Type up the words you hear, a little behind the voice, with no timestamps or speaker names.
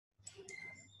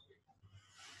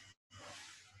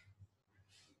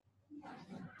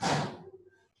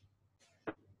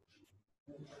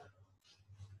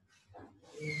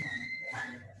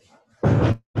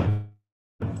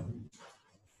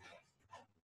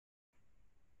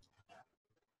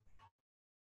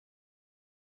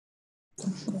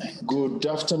Good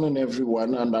afternoon,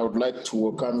 everyone, and I would like to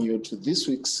welcome you to this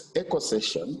week's ECHO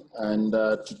session. And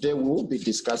today we will be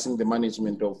discussing the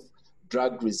management of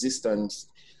drug-resistant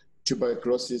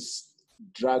tuberculosis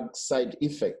drug side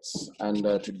effects. And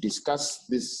to discuss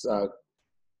this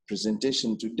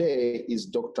presentation today is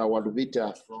Dr.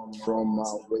 WALUBITA from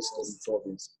Western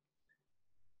Province.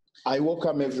 I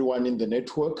welcome everyone in the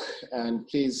network, and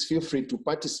please feel free to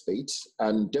participate,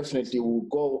 and definitely we'll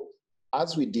go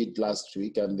as we did last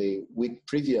week and the week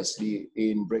previously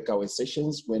in breakaway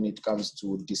sessions when it comes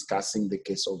to discussing the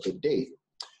case of the day.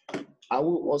 I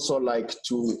would also like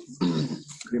to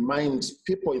remind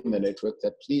people in the network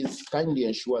that please kindly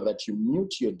ensure that you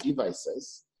mute your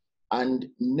devices and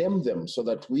name them so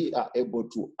that we are able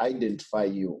to identify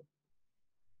you.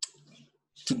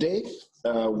 Today,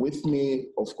 with me,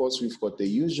 of course, we've got the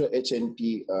usual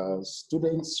HNP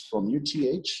students from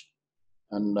UTH.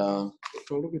 And Dr.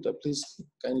 WALUBITA, please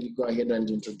kindly go ahead and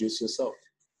introduce yourself.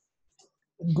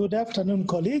 Good afternoon,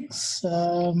 colleagues.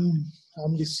 I'm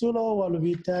LISULO.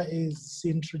 WALUBITA is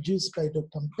introduced by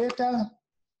Dr. Mpeta.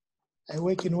 I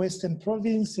work in Western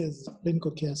Province as a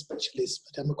clinical care specialist,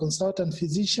 but I'm a consultant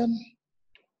physician.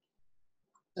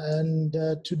 And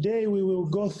today we will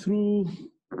go through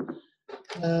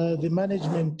the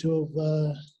management of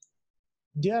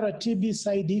DRTB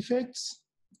side effects.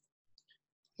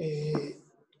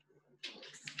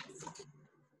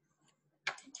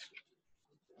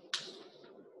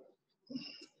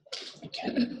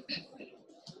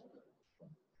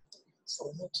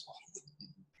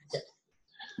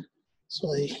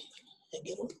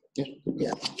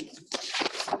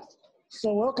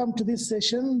 So welcome to this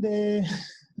session. The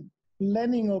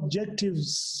learning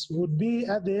objectives would be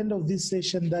at the end of this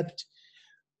session that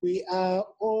we are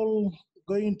all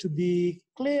going to be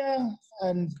clear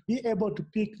and be able to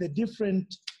pick the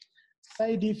different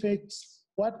side effects,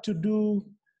 what to do,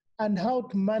 and how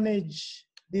to manage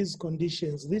these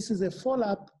conditions. This is a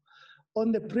follow-up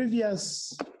on the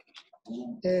previous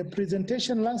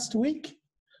presentation last week.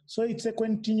 So it's a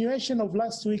continuation of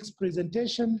last week's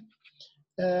presentation.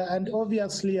 And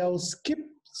obviously I'll skip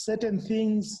certain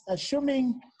things,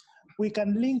 assuming we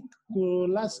can link to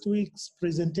last week's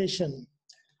presentation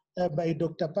by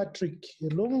Dr. Patrick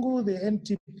Lungu, the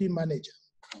NTP manager.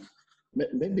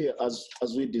 Maybe as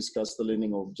we discuss the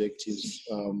learning objectives,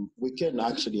 we can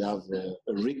actually have a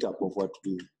recap of what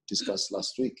we discussed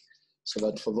last week, so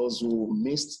that for those who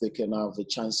missed, they can have a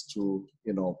chance to,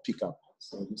 pick up.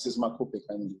 So Mrs. Makupe,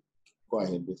 kindly go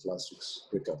ahead with last week's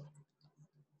recap.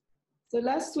 So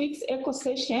last week's ECHO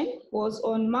session was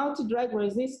on multi-drug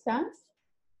resistant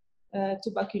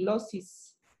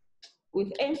tuberculosis,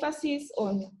 with emphasis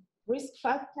on risk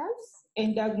factors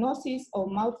and diagnosis of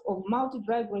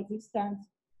multi-drug resistant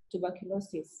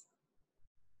tuberculosis.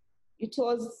 It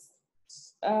was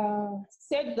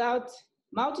said that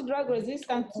multi-drug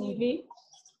resistant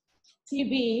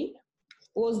TB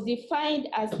was defined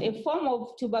as a form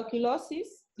of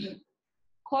tuberculosis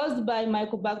caused by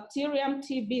Mycobacterium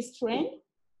TB strain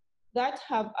that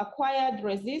have acquired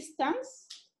resistance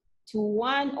to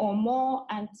one or more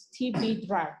anti-TB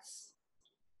drugs.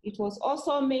 It was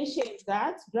also mentioned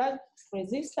that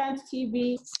drug-resistant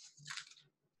TB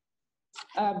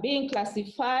being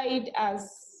classified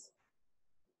as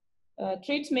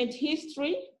treatment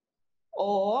history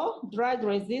or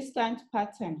drug-resistant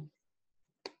pattern.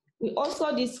 We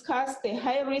also discussed the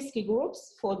high-risk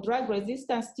groups for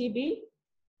drug-resistant TB,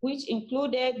 which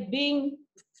included being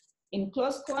in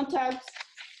close contact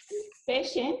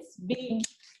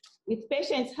with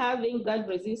patients having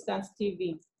drug-resistant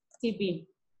TB.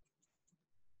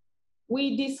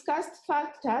 We discussed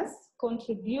factors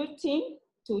contributing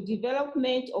to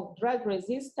development of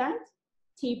drug-resistant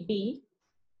TB,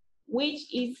 which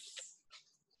is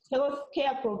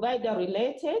healthcare provider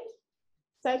related,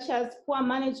 such as poor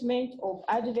management of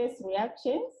adverse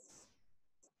reactions,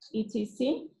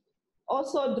 etc.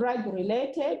 Also drug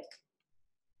related,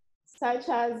 such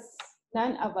as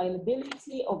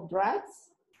non-availability of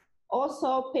drugs.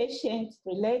 Also patient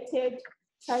related,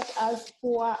 such as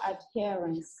poor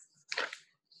adherence.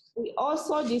 We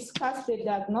also discussed the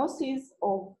diagnosis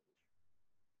of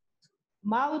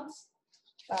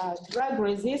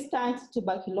drug-resistant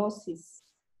tuberculosis.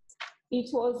 It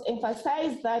was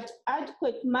emphasized that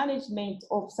adequate management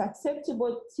of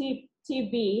susceptible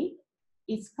TB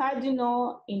is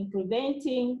cardinal in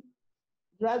preventing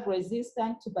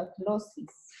drug-resistant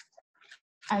tuberculosis,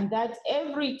 and that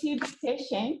every TB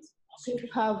patient should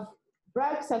have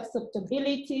drug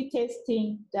susceptibility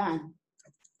testing done.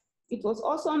 It was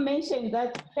also mentioned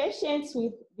that patients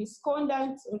with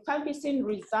discordant rifampicin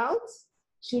results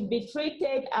should be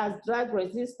treated as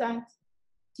drug-resistant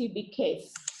TB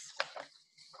case.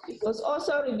 It was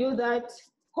also reviewed that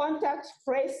contact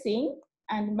tracing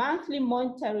and monthly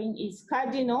monitoring is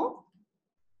cardinal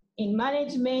in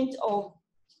management of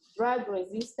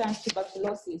drug-resistant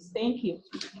tuberculosis. Thank you.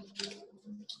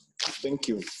 Thank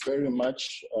you very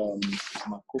much,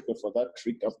 Makupe, for that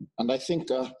recap. And I think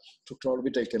Dr.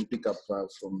 WALUBITA can pick up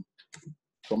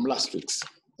from last week's.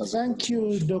 Thank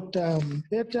you, Dr.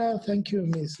 Peter. Thank you,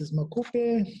 Mrs.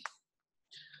 Makupe.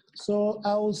 So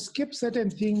I'll skip certain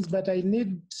things, but I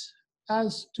need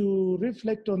us to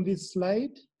reflect on this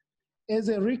slide as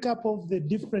a recap of the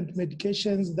different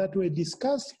medications that were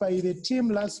discussed by the team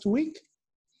last week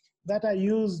that are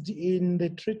used in the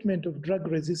treatment of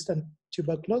drug-resistant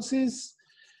tuberculosis.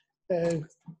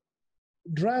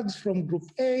 Drugs from Group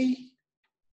A,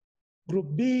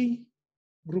 Group B,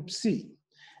 Group C.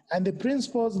 And the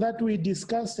principles that we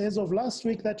discussed as of last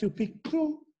week, that you pick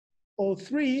 2 or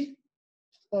 3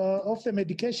 of the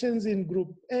medications in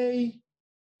Group A,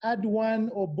 add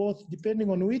 1 or both, depending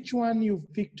on which one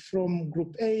you've picked from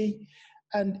Group A,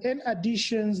 and any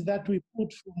additions that we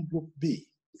put from Group B.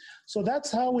 So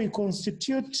that's how we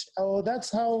constitute, or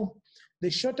that's how the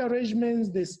shorter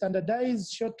regimens, the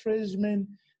standardized short regimen,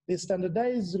 the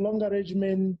standardized longer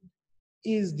regimen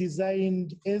is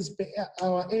designed as per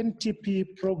our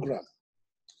NTP program.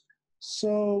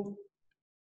 So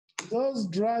those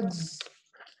drugs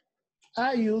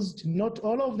are used, not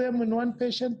all of them in one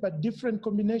patient, but different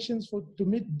combinations to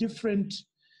meet different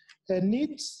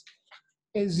needs.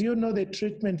 As you know, the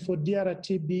treatment for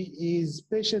DRTB is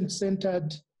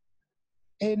patient-centered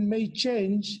and may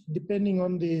change depending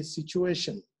on the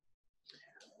situation.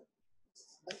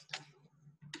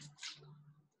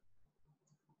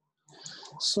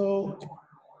 So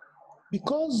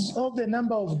because of the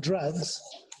number of drugs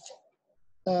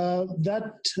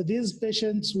that these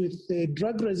patients with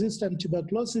drug-resistant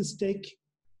tuberculosis take,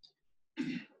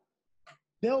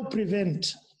 they'll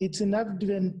prevent, it's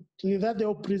inadvertently that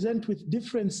they'll present with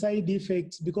different side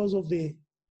effects because of the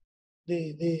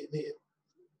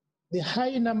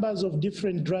high numbers of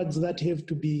different drugs that have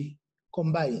to be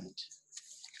combined.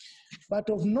 But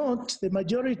of note, the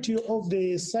majority of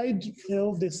the side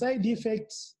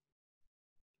effects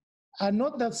are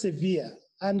not that severe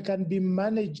and can be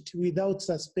managed without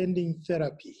suspending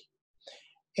therapy.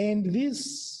 And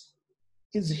this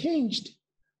is hinged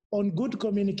on good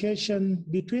communication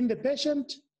between the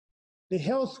patient, the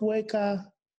health worker,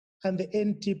 and the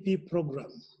NTP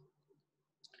program.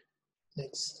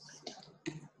 Next slide.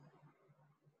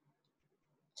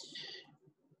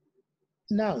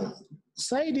 Now,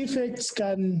 side effects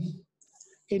can,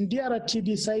 in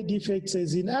DRTB, side effects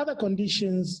as in other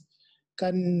conditions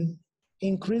can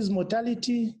increase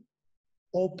mortality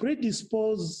or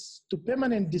predispose to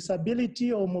permanent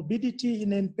disability or morbidity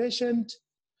in a patient.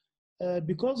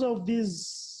 Because of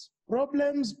these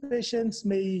problems, patients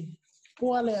may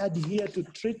poorly adhere to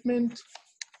treatment,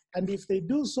 and if they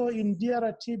do so in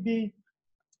DRTB,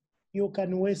 you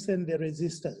can worsen the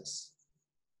resistance.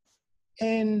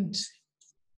 And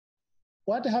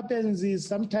what happens is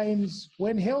sometimes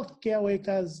when healthcare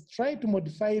workers try to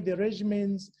modify the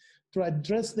regimens to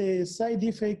address the side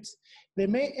effects, they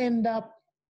may end up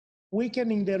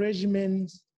weakening the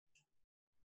regimens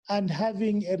and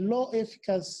having a low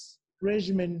efficacy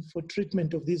regimen for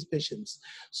treatment of these patients.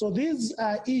 So these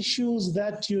are issues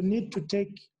that you need to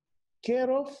take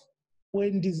care of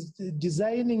when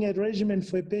designing a regimen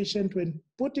for a patient, when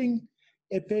putting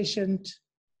a patient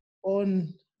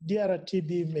on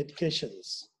DRTB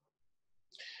medications.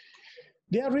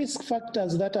 There are risk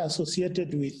factors that are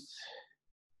associated with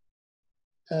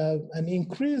an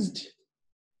increased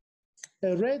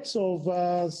rates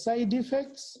of side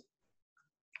effects.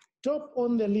 Top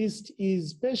on the list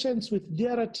is patients with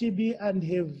DRTB and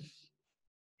have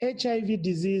HIV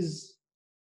disease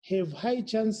have high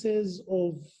chances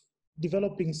of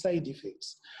developing side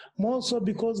effects. More so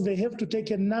because they have to take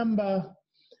a number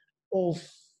of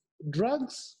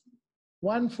drugs,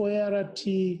 1 for ART,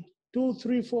 2,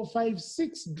 3, 4, 5,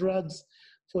 6 drugs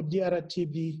for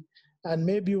DRTB, and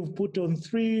maybe you've put on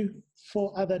 3,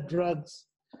 4 other drugs.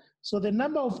 So the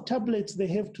number of tablets they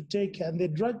have to take and the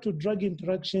drug-to-drug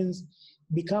interactions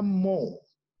become more.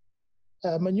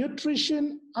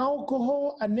 Malnutrition,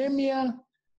 alcohol, anemia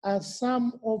are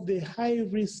some of the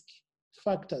high-risk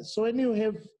factors. So when you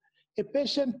have a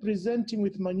patient presenting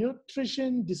with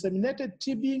malnutrition, disseminated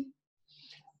TB,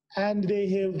 and they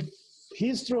have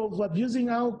history of abusing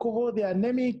alcohol, they're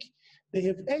anemic, they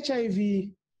have HIV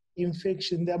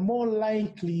infection, they're more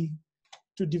likely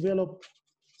to develop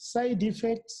side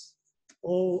effects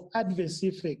or adverse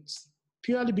effects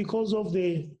purely because of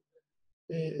the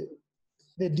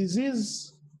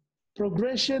disease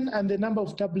progression, and the number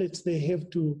of tablets they have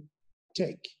to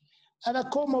take. Other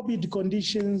comorbid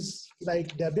conditions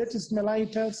like diabetes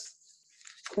mellitus,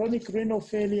 chronic renal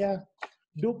failure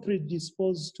do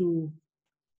predispose to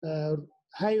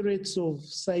high rates of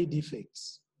side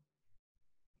effects.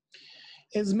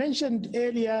 As mentioned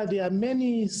earlier, there are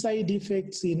many side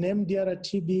effects in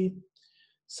MDR-TB.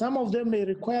 Some of them may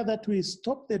require that we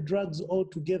stop the drugs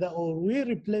altogether or we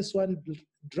replace one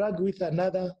drug with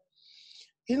another.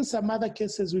 In some other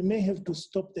cases, we may have to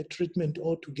stop the treatment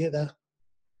altogether.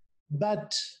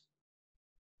 But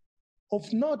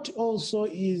of note also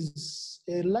is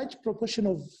a large proportion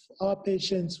of our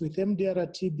patients with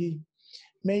MDR-TB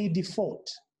may default.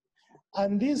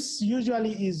 And this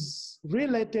usually is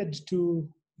related to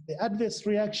the adverse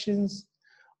reactions,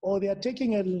 or they are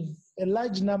taking a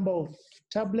large number of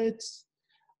tablets,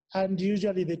 and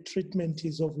usually the treatment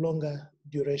is of longer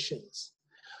durations.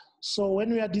 So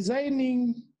when we are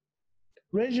designing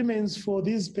regimens for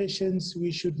these patients,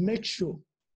 we should make sure,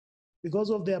 because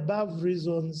of the above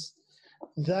reasons,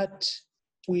 that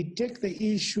we take the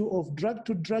issue of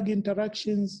drug-to-drug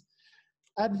interactions,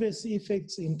 adverse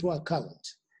effects into account,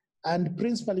 and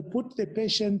principally put the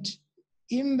patient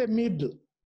in the middle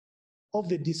of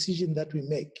the decision that we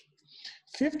make.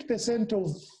 50%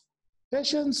 of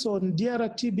patients on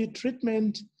DR-TB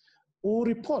treatment will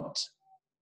report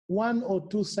one or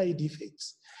two side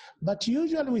effects, but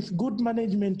usually with good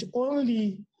management,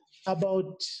 only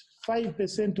about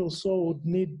 5% or so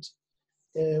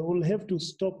will have to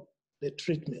stop the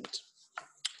treatment.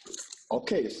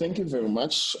 Okay, thank you very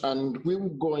much. And we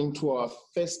will go into our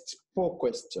first poll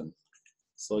question.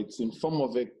 So it's in form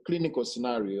of a clinical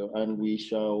scenario, and we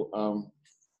shall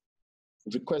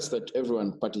request that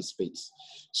everyone participates.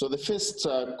 So the first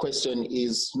question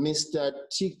is, Mr.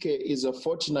 TK is a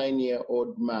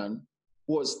 49-year-old man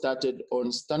who was started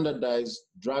on standardized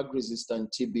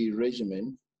drug-resistant TB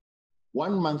regimen.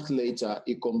 1 month later,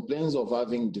 he complains of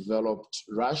having developed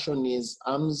rash on his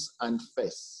arms and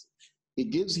face. He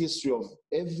gives history of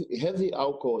heavy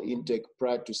alcohol intake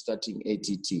prior to starting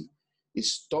ATT. He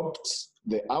stopped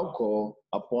the alcohol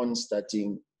upon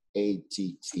starting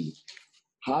ATT.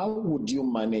 How would you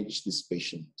manage this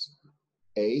patient?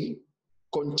 A,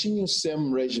 continue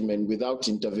same regimen without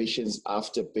interventions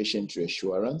after patient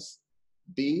reassurance.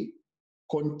 B,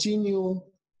 continue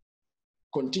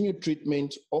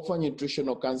treatment, offer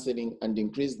nutritional counseling, and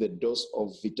increase the dose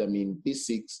of vitamin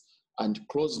B6 and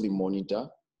closely monitor.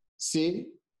 C,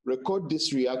 record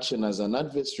this reaction as an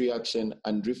adverse reaction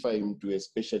and refer him to a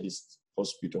specialist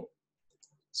hospital.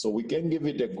 So we can give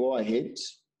it a go ahead.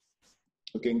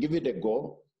 We can give it a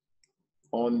go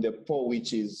on the poll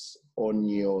which is on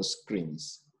your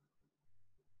screens.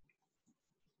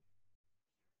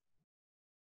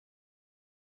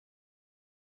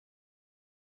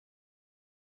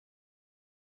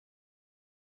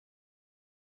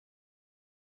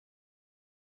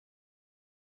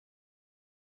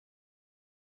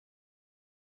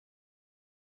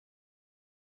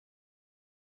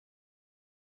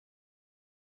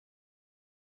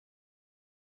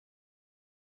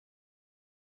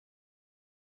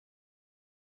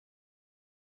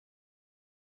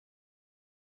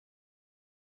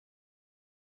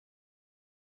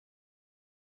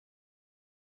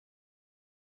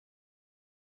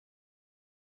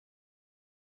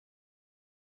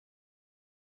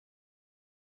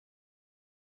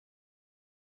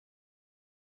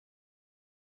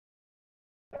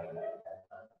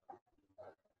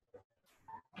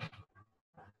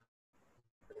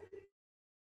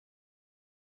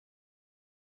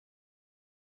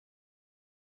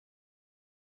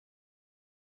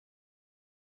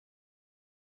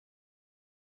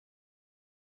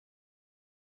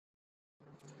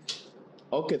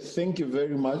 Okay, thank you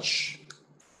very much.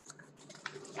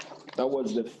 That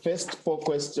was the first poll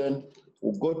question.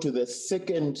 We'll go to the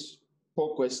second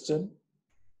poll question.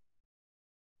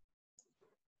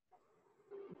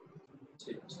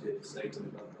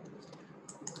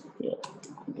 Yeah,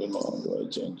 I don't know, how do I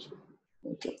change?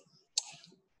 Okay.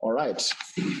 All right.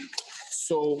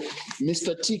 So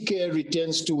Mr. TK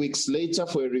returns 2 weeks later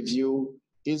for a review.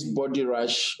 His body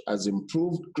rash has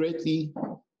improved greatly,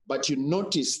 but you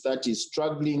notice that he's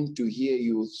struggling to hear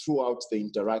you throughout the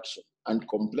interaction and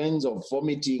complains of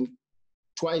vomiting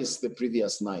twice the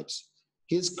previous night.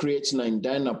 His creatinine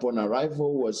dyne upon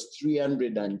arrival was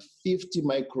 350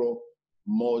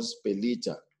 micromoles per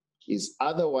liter. Is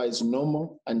otherwise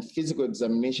normal, and physical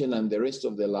examination and the rest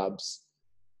of the labs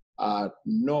are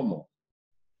normal.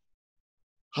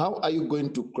 How are you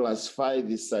going to classify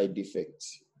this side effect?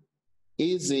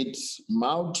 Is it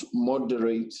mild,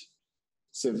 moderate,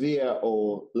 severe,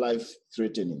 or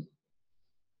life-threatening?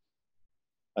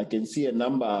 I can see a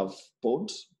number of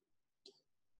pods,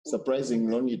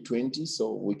 surprisingly only 20,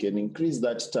 so we can increase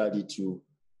that study to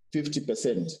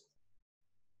 50%.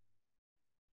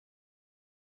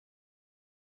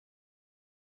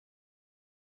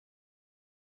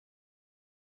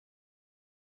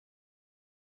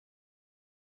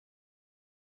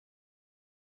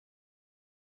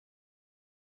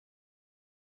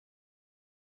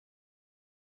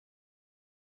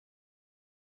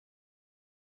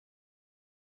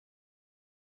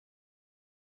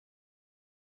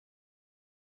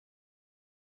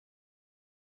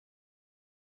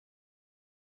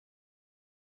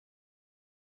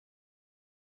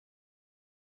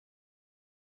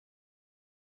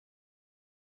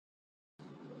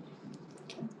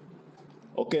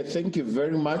 Okay, thank you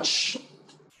very much.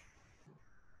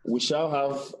 We shall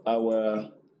have our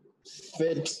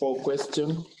third poll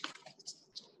question.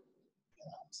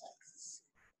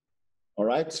 All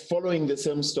right, following the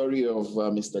same story of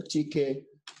Mr. TK,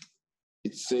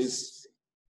 it says,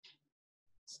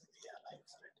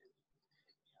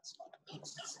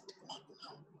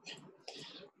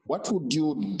 what would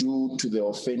you do to the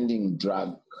offending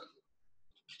drug?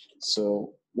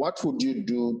 So what would you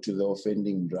do to the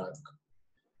offending drug?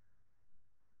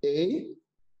 A,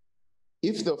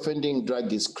 if the offending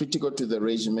drug is critical to the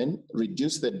regimen,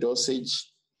 reduce the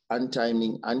dosage and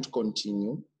timing and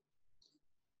continue.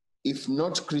 If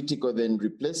not critical, then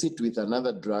replace it with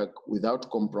another drug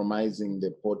without compromising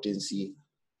the potency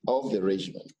of the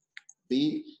regimen.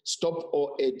 B, stop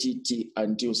all ATT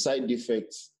until side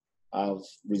effects have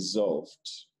resolved.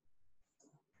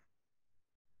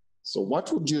 So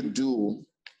what would you do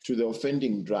to the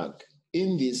offending drug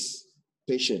in this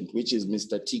patient, which is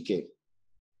Mr. TK?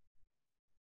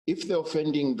 If the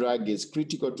offending drug is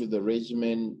critical to the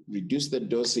regimen, reduce the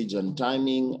dosage and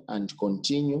timing and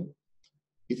continue.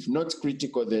 If not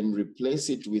critical, then replace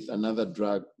it with another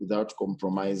drug without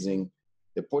compromising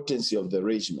the potency of the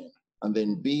regimen. And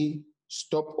then B,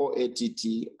 stop all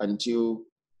ATT until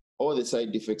all the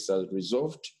side effects are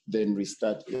resolved, then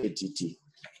restart ATT.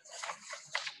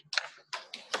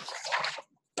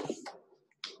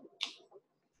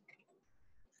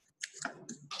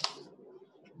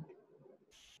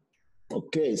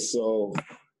 Okay, so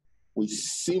we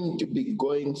seem to be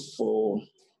going for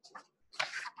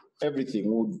everything.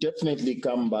 We'll definitely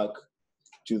come back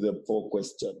to the poll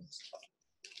questions.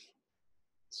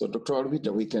 So Dr.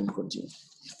 WALUBITA, we can continue.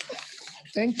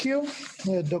 Thank you,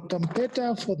 Dr.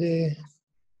 Mpeta, for the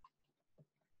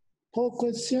poll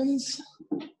questions.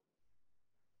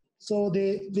 So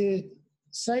the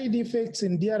side effects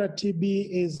in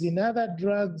DRTB is in other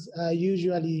drugs are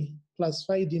usually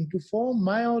classified into four.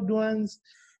 Mild ones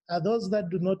are those that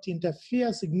do not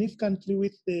interfere significantly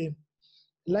with the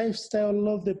lifestyle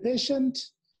of the patient.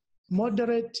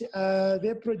 Moderate,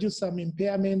 they produce some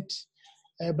impairment,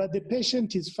 but the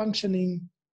patient is functioning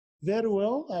very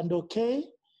well and okay,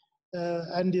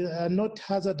 and are not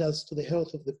hazardous to the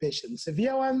health of the patient.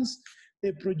 Severe ones,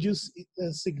 they produce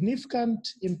a significant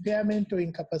impairment or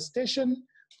incapacitation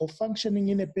of functioning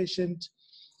in a patient.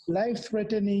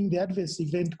 Life-threatening, the adverse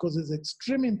event causes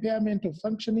extreme impairment of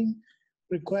functioning,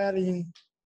 requiring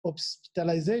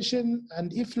hospitalization,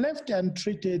 and if left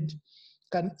untreated,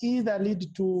 can either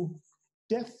lead to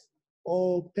death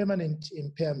or permanent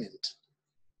impairment.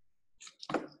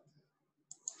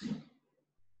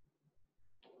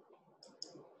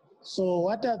 So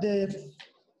what are the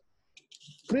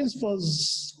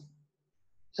principles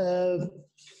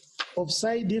of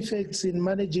side effects in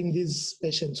managing these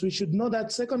patients? We should know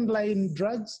that second-line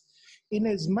drugs, in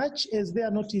as much as they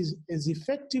are not as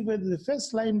effective as the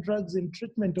first-line drugs in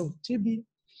treatment of TB,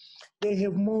 they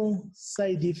have more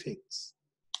side effects.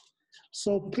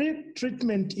 So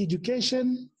pre-treatment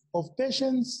education of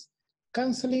patients,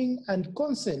 counseling, and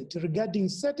consent regarding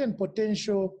certain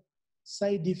potential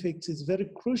side effects is very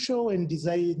crucial in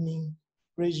designing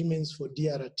regimens for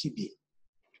DRTB.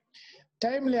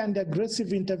 Timely and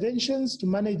aggressive interventions to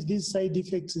manage these side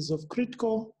effects is of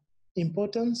critical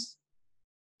importance,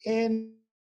 and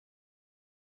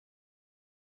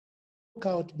look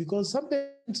out, because some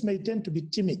patients may tend to be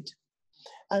timid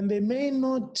and they may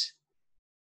not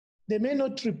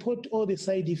report all the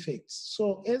side effects.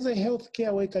 So as a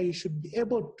healthcare worker, you should be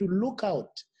able to look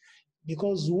out,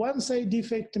 because one side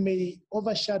effect may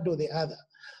overshadow the other.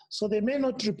 So they may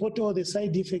not report all the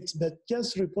side effects, but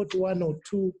just report one or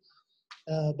two.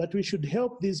 But we should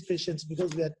help these patients because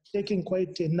they are taking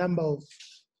quite a number of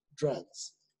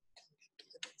drugs.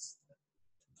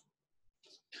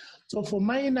 So for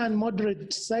minor and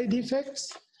moderate side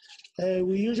effects,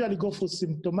 we usually go for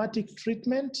symptomatic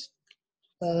treatment.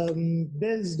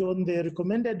 based on the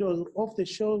recommended or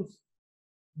off-the-shelf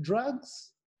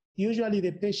drugs. Usually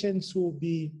the patients will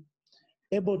be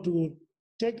able to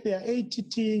take their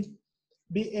ATT,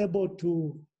 be able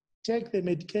to take the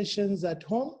medications at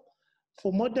home.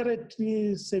 For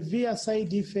moderately severe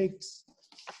side effects,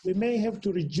 we may have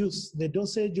to reduce the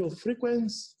dosage or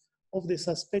frequency of the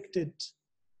suspected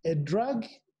drug.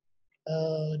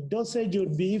 Dosage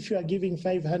would be, if you are giving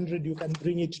 500, you can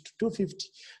bring it to 250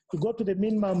 to go to the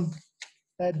minimum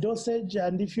dosage.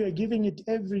 And if you are giving it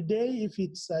every day, if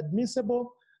it's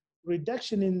admissible,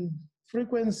 reduction in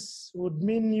frequency would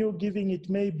mean you giving it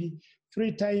maybe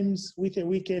 3 times with a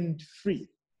weekend free.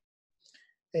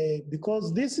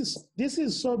 Because this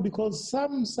is so because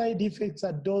some side effects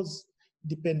are dose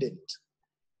dependent.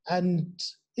 And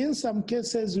in some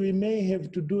cases, we may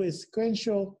have to do a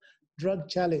sequential drug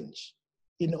challenge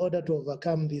in order to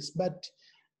overcome this. But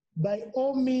by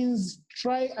all means,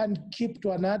 try and keep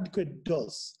to an adequate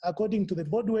dose according to the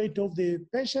body weight of the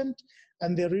patient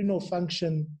and the renal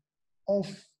function of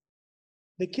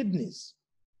the kidneys.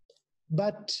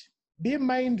 But be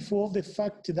mindful of the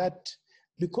fact that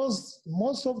because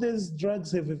most of these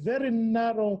drugs have a very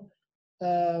narrow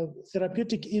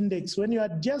therapeutic index, when you're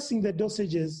adjusting the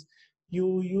dosages,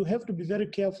 you have to be very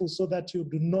careful so that you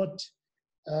do not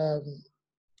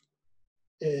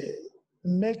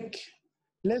make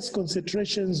less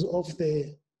concentrations of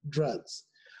the drugs.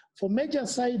 For major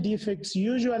side effects,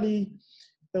 usually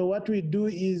what we do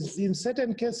is, in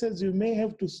certain cases, you may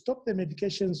have to stop the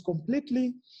medications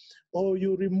completely, or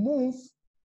you remove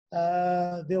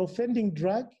the offending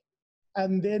drug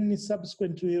and then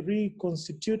subsequently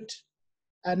reconstitute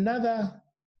another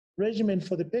regimen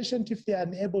for the patient if they are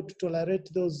unable to tolerate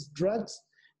those drugs.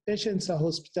 Patients are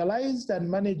hospitalized and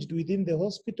managed within the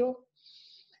hospital.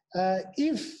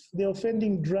 If the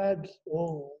offending drug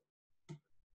or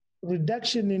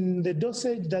reduction in the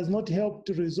dosage does not help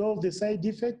to resolve the side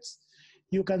effects,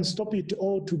 you can stop it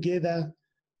altogether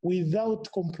without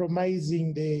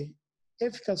compromising the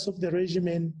efficacy of the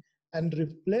regimen and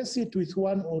replace it with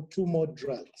 1 or 2 more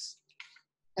drugs.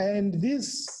 And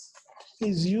this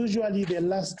is usually the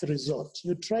last resort.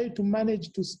 You try to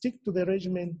manage to stick to the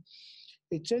regimen.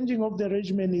 The changing of the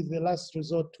regimen is the last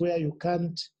resort where you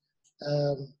can't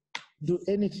do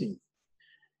anything.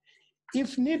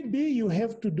 If need be, you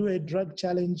have to do a drug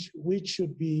challenge, which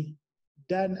should be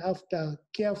done after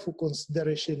careful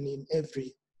consideration in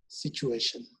every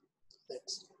situation.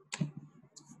 Next.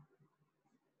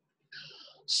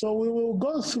 So we will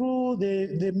go through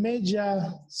the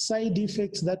major side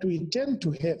effects that we tend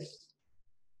to have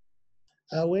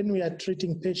when we are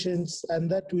treating patients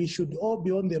and that we should all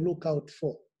be on the lookout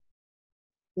for.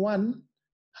 1,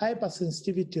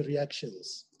 hypersensitivity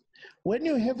reactions. When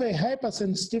you have a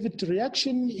hypersensitivity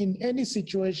reaction in any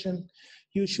situation,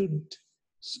 you should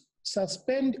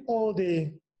suspend all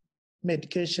the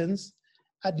medications,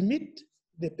 admit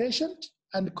the patient,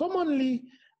 and commonly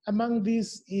among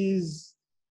these is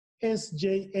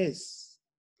SJS,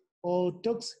 or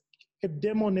toxic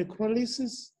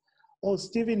epidermonecrolysis, or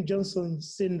Steven-Johnson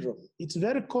syndrome. It's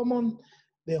very common.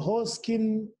 The whole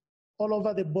skin all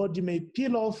over the body may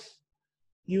peel off.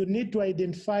 You need to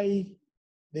identify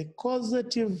the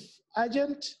causative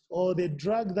agent or the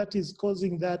drug that is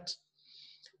causing that,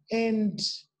 and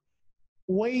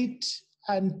wait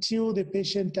until the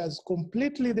patient has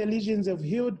completely, the lesions have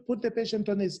healed, put the patient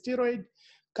on a steroid,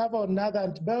 cover on other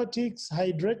antibiotics,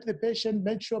 hydrate the patient,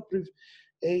 make sure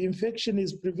infection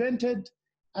is prevented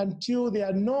until there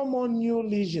are no more new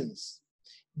lesions.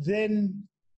 Then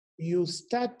you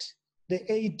start the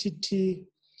ATT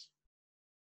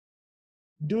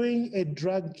doing a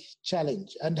drug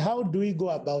challenge. And how do we go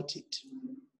about it?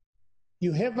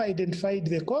 You have identified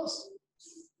the cause.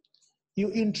 You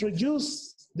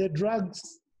introduce the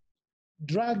drugs,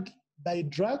 drug by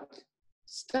drug,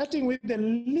 starting with the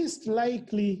least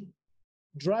likely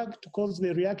drug to cause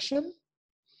the reaction.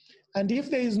 And if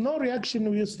there is no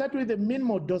reaction, you start with a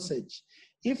minimal dosage.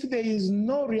 If there is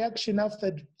no reaction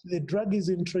after the drug is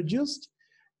introduced,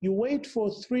 you wait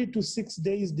for 3 to 6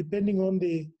 days, depending on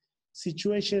the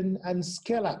situation, and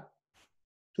scale up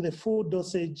to the full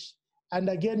dosage. And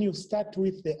again, you start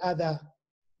with the other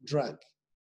drug.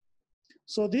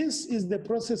 So this is the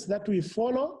process that we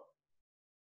follow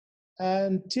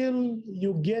until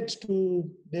you get to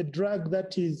the drug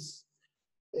that is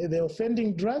the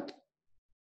offending drug.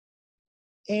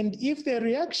 And if the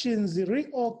reactions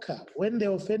reoccur when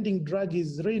the offending drug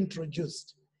is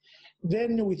reintroduced,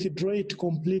 then withdraw it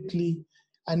completely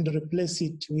and replace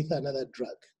it with another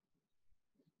drug.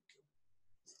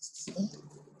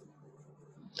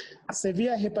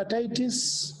 Severe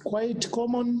hepatitis, quite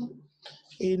common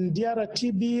in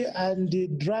DR-TB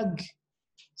and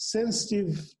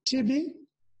drug-sensitive TB.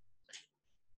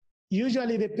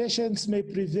 Usually the patients may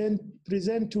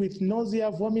present with nausea,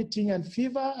 vomiting, and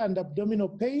fever and abdominal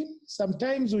pain,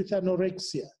 sometimes with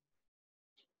anorexia.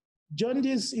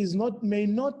 Jaundice may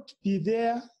not be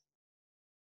there,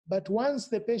 but once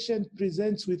the patient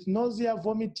presents with nausea,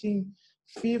 vomiting,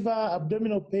 fever,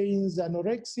 abdominal pains,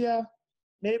 anorexia,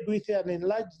 maybe with an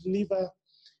enlarged liver,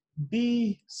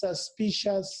 be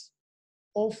suspicious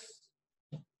of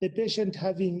the patient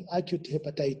having acute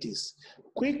hepatitis.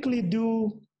 Quickly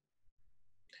do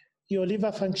your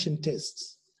liver function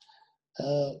tests.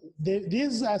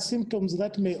 These are symptoms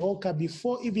that may occur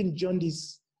before even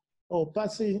jaundice or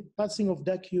passing of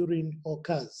dark urine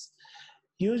occurs.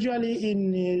 Usually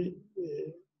in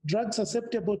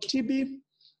drug-susceptible TB,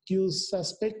 you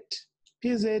suspect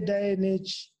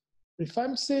PZ-INH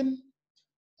rifampicin.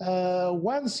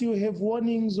 Once you have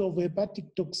warnings of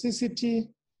hepatic toxicity,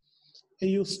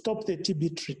 you stop the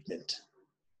TB treatment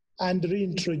and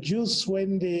reintroduce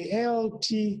when the ALT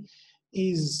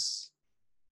is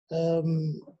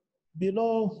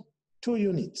below 2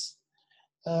 units.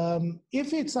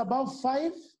 If it's above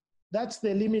 5, that's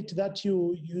the limit that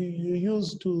you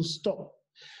use to stop.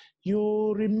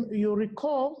 You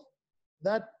recall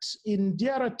that in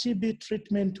DR-TB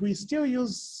treatment, we still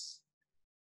use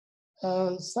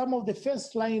some of the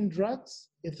first-line drugs.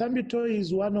 Ethambutol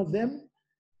is one of them.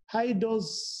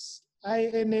 High-dose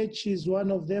INH is one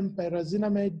of them.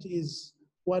 Pyrazinamide is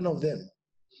one of them.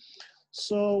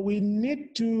 So we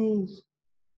need to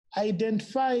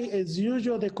identify, as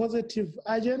usual, the causative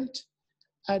agent,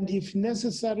 and if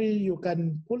necessary, you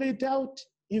can pull it out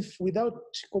if without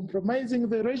compromising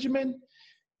the regimen,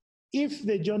 if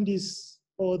the jaundice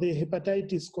or the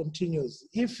hepatitis continues.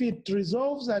 If it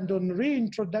resolves and on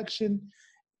reintroduction,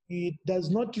 it does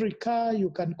not recur, you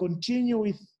can continue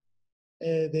with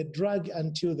the drug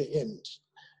until the end.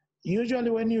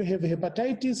 Usually when you have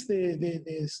hepatitis,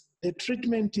 the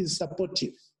treatment is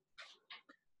supportive.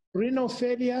 Renal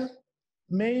failure,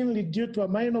 mainly due to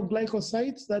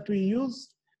aminoglycosides that we use,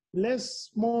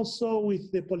 more so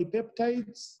with the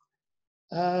polypeptides.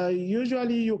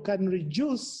 Usually you can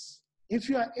reduce, if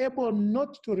you are able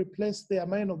not to replace the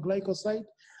aminoglycoside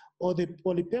or the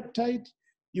polypeptide,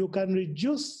 you can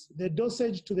reduce the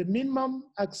dosage to the minimum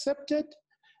accepted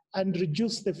and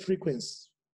reduce the frequency.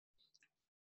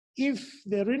 If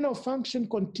the renal function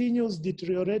continues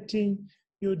deteriorating,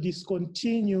 you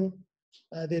discontinue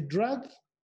the drug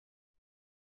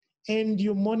and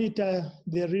you monitor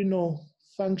the renal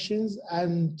functions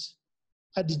and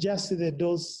adjust the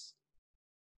dose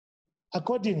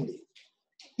accordingly.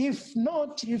 If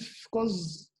not,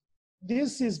 because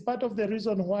this is part of the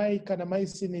reason why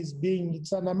kanamycin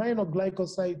it's an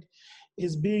aminoglycoside,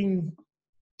 is being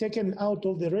taken out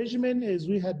of the regimen, as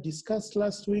we had discussed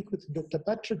last week with Dr.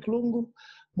 Patrick Lungu.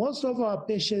 Most of our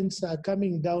patients are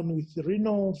coming down with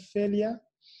renal failure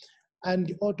and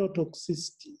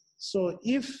ototoxicity. So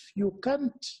if you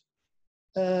can't,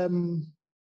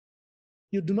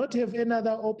 you do not have any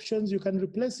other options, you can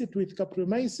replace it with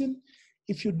capromycin.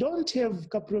 If you don't have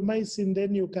capromycin,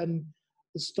 then you can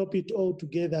stop it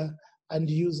altogether and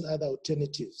use other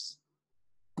alternatives.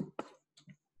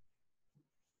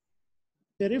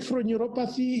 Peripheral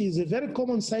neuropathy is a very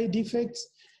common side effect.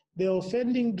 The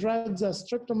offending drugs are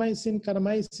streptomycin,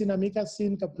 kanamycin,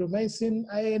 amikacin, capromycin,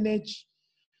 INH,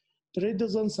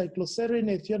 tridazone, cycloserine,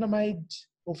 ethionamide,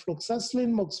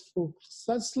 ofloxacin,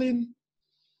 moxifloxacin.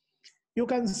 You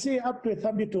can see up to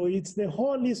ethambutol. It's the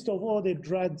whole list of all the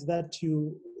drugs that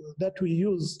we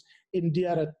use in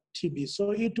DR-TB. So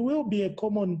it will be a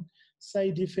common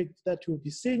side effect that you'll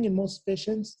be seeing in most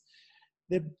patients.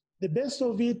 The best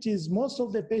of it is most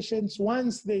of the patients,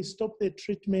 once they stop the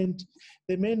treatment,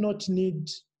 they may not need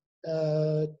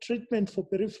treatment for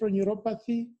peripheral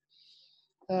neuropathy.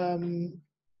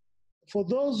 For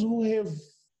those who have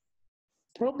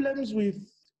problems with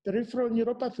peripheral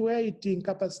neuropathy where it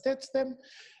incapacitates them,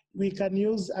 we can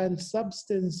use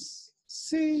substance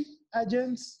C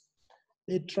agents,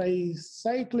 the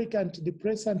tricyclic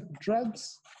antidepressant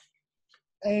drugs,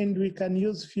 and we can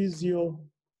use physio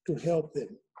to help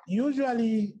them.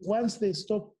 Usually, once they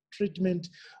stop treatment,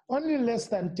 only less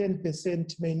than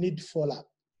 10% may need follow-up.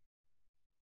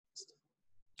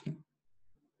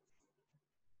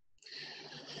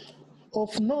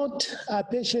 Of note are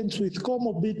patients with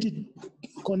comorbid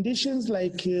conditions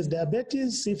like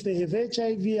diabetes. If they have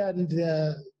HIV and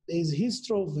there is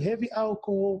history of heavy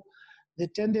alcohol, the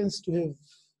tendency to have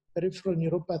peripheral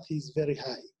neuropathy is very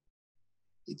high.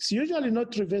 It's usually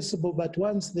not reversible, but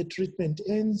once the treatment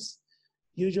ends,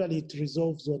 usually it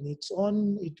resolves on its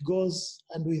own. It goes,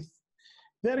 and with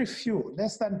very few,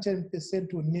 less than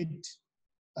 10% will need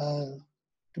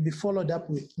to be followed up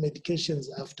with medications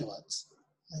afterwards.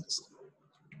 Next.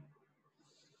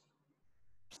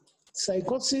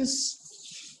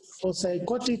 Psychosis or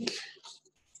psychotic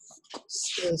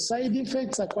side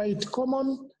effects are quite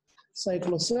common.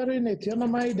 Cycloserine,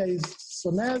 ethionamide,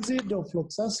 isoniazid, or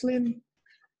fluoxetine.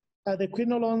 The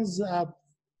quinolones are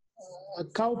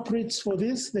culprits for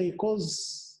this. They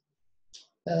cause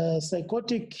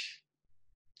psychotic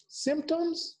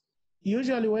symptoms.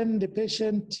 Usually when the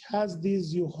patient has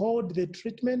these, you hold the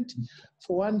treatment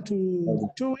for 1 to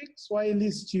 2 weeks, while at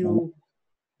least you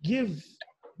give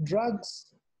drugs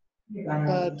to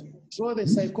control the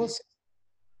psychosis.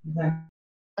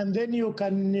 And then you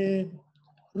can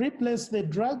replace the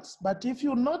drugs. But if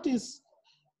you notice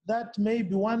that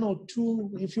maybe 1 or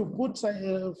 2, if you put,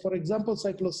 for example,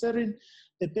 cycloserine,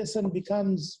 the person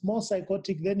becomes more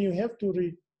psychotic, then you have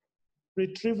to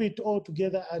retrieve it all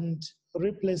together and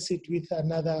replace it with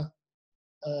another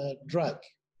drug.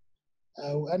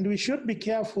 And we should be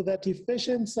careful that if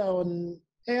patients are on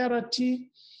ART,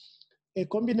 a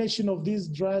combination of these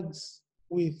drugs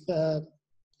with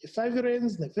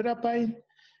efavirenz, nevirapine,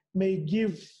 may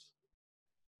give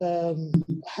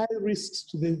high risks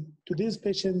to these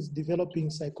patients developing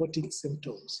psychotic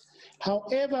symptoms.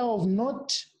 However, of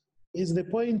note is the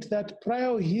point that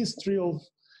prior history of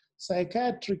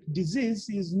psychiatric disease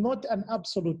is not an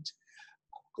absolute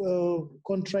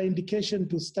contraindication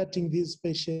to starting these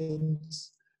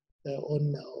patients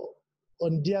on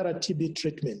DRTB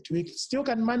treatment. We still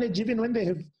can manage, even when they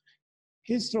have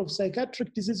history of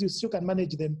psychiatric disease, you still can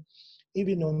manage them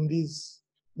even on these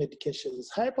medications.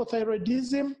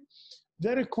 Hypothyroidism,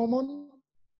 very common.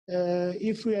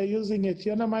 If we are using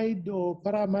ethionamide or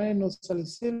paramine or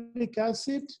salicylic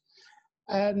acid,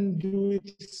 and with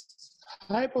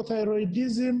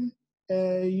hypothyroidism,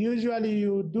 usually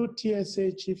you do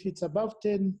TSH. If it's above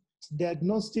 10, it's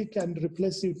diagnostic, and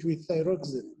replace it with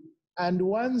thyroxine. And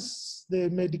once the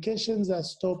medications are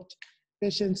stopped,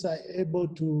 patients are able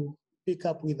to pick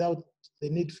up without the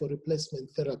need for replacement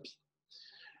therapy.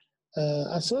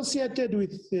 Associated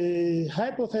with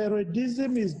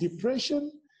hypothyroidism is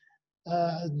depression.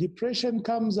 Depression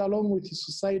comes along with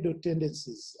suicidal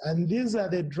tendencies. And these are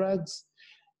the drugs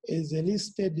as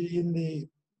listed in the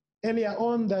earlier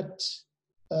on that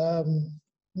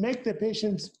make the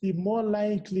patients be more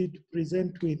likely to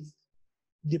present with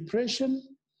depression.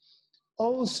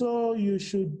 Also, you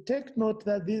should take note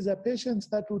that these are patients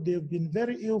that would have been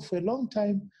very ill for a long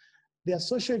time. Their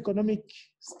socioeconomic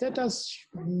status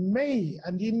may,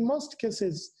 and in most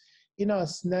cases in our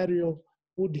scenario,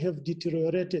 would have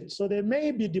deteriorated. So they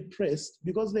may be depressed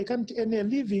because they can't earn a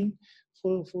living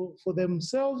for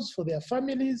themselves, for their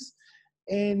families,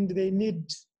 and they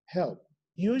need help.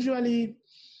 Usually,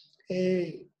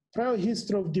 a prior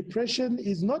history of depression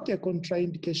is not a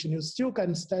contraindication. You still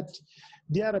can start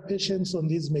DR patients on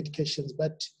these medications,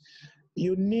 but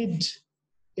you need,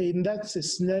 in that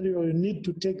scenario, you need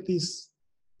to take this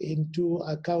into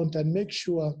account and make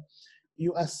sure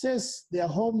you assess their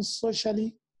homes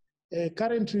socially.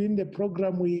 Currently in the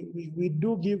program, we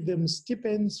do give them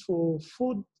stipends for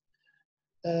food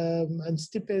and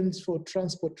stipends for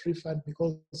transport refund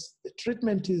because the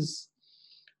treatment is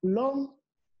long.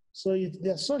 So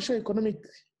their socioeconomic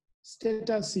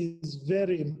status is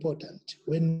very important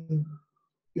when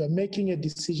you are making a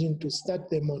decision to start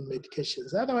them on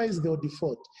medications. Otherwise, they'll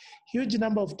default. Huge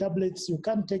number of tablets, you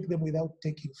can't take them without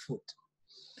taking food.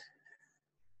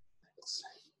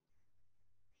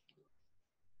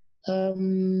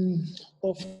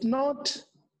 Of note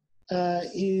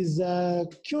is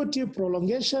QT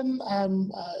prolongation.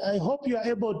 I hope you are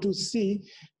able to see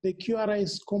the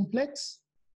QRS complex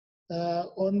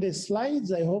on the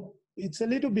slides. I hope it's a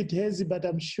little bit hazy, but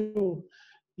I'm sure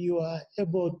you are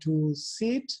able to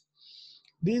see it.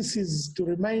 This is to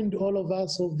remind all of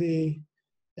us of the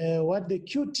what the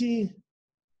QT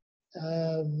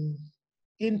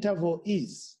interval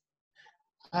is.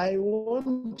 I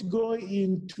won't go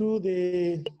into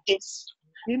the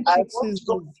intricacies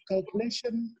of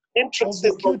calculation of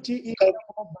the QT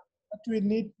interval, but we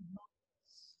need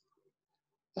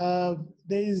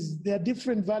there are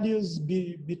different values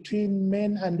between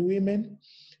men and women.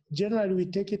 Generally, we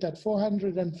take it at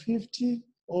 450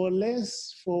 or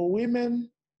less for women,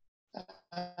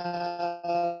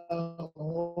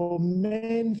 or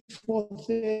men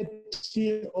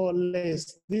 430 or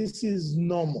less. This is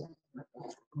normal.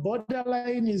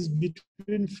 Borderline is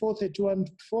between 431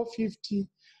 to 450,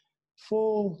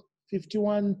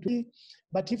 51 to,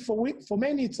 but if for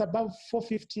men it's above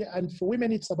 450 and for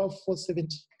women it's above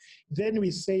 470, then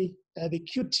we say the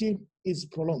QT is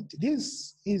prolonged.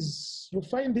 This is, you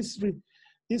find this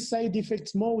side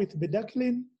effects more with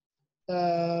bedaquiline,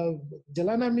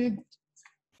 delanamide,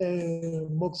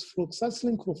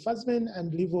 moxifloxacin, clofazimine,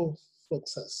 and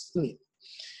levofloxacin.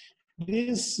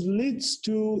 This leads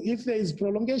to, if there is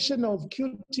prolongation of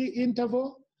QT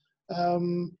interval,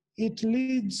 it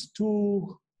leads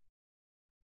to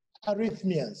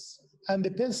arrhythmias, and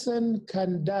the person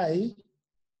can die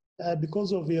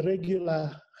because of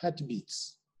irregular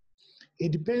heartbeats.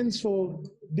 It depends. For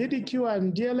DDQ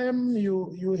and DLM,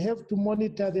 you have to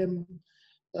monitor them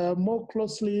more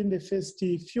closely in the first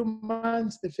few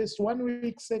months, the first 1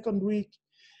 week, second week,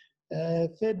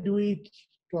 third week,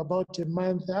 to about a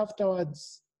month.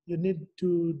 Afterwards, you need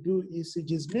to do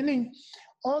ECGs, meaning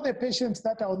all the patients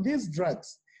that are on these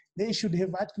drugs, they should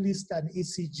have at least an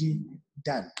ECG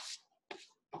done.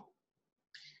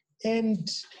 And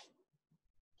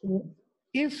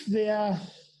if their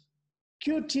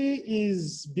QT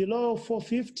is below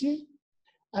 450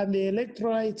 and the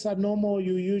electrolytes are normal,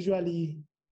 you usually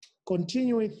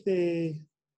continue with the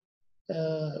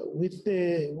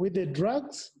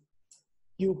drugs.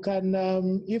 You can,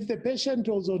 if the patient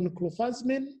was on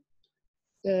clofazimine,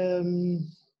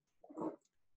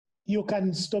 you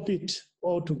can stop it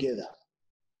altogether.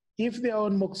 If they are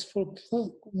on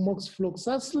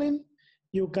moxifloxacin,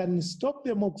 you can stop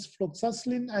the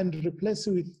moxifloxacin and replace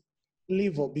it with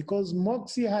levo, because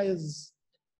moxi has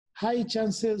high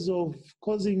chances of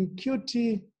causing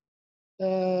QT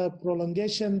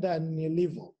prolongation than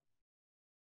levo.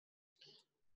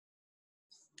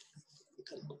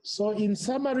 So in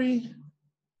summary,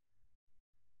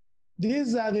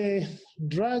 these are the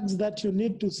drugs that you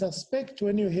need to suspect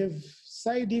when you have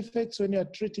side effects when you are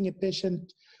treating a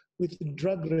patient with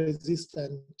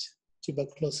drug-resistant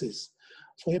tuberculosis.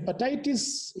 For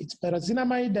hepatitis, it's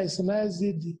pyrazinamide,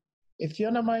 isoniazid,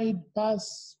 ethionamide,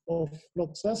 PAS, or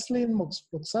floxacin,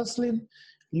 moxifloxacin,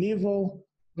 levo.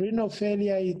 Renal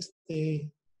failure, it's the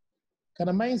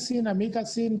kanamycin,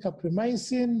 amikacin,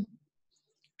 caprimycin.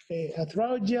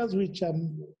 Arthralgias, which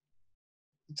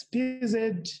it's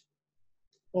PZ,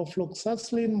 or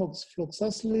floxacin,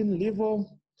 moxifloxacin, levo.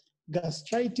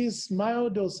 Gastritis,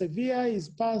 mild or severe, is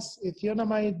PAS,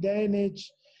 ethionamide, DNH,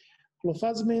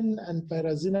 clofazimine, and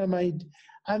pyrazinamide.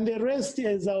 And the rest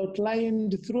is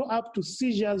outlined through up to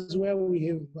seizures, where we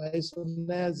have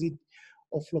isoniazid,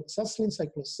 or floxacin,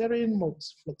 cycloserine,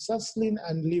 moxifloxacin,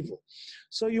 and levo.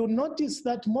 So you notice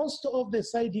that most of the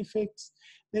side effects,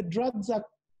 the drugs are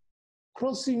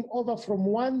crossing over from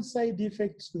one side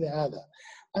effect to the other.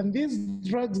 And these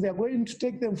drugs, they're going to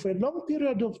take them for a long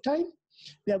period of time.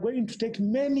 They are going to take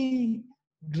many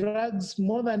drugs,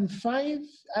 more than 5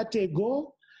 at a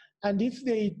go. And if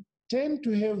they tend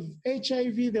to have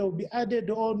HIV, they will be added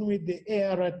on with the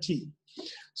ART.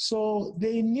 So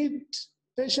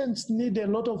patients need a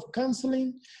lot of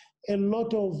counseling, a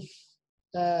lot of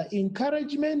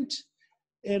encouragement,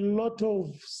 a lot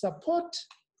of support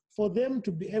for them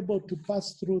to be able to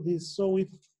pass through this. So with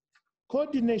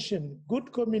coordination,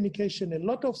 good communication, a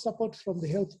lot of support from the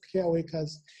healthcare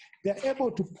workers, they're able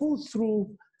to pull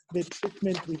through the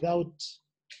treatment without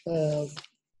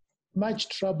much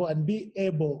trouble and be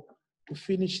able to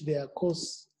finish their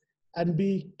course and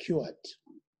be cured.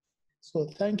 So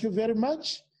thank you very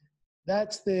much.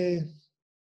 That's the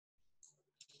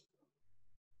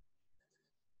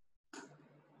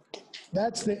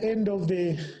end of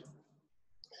the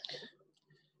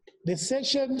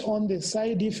session on the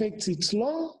side effects. It's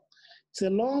long. It's a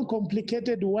long,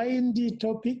 complicated, windy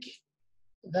topic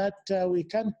that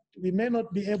we may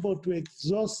not be able to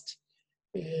exhaust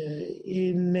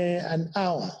in an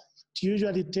hour. It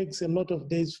usually takes a lot of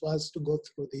days for us to go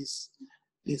through this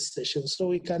session. So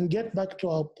we can get back to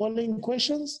our polling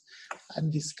questions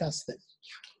and discuss them.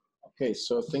 Okay,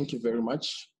 so thank you very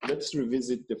much. Let's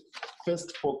revisit the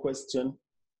first poll question.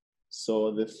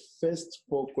 So the first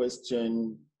poll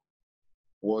question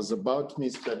was about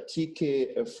Mr.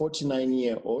 TK, a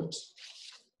 49-year-old.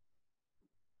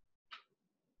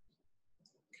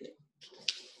 Okay.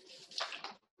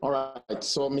 All right,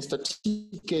 so Mr.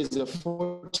 TK is a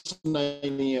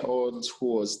 49-year-old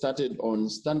who was started on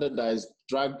standardized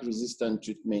drug-resistant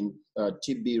treatment,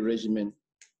 TB regimen,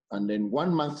 and then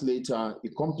 1 month later, he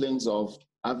complains of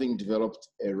having developed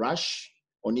a rash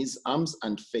on his arms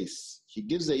and face. He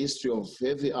gives a history of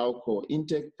heavy alcohol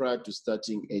intake prior to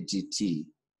starting ATT.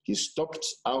 He stopped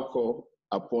alcohol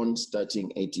upon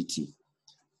starting ATT.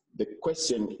 The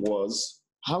question was,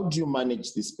 how do you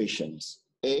manage these patients?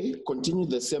 A, continue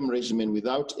the same regimen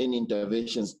without any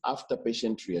interventions after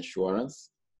patient reassurance.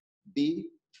 B,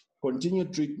 continue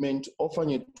treatment, offer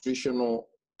nutritional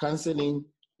counseling,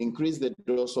 increase the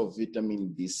dose of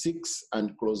vitamin B6,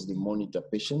 and closely monitor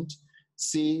patient.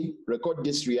 C, record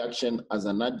this reaction as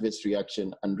an adverse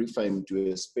reaction and refer him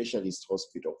to a specialist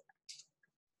hospital.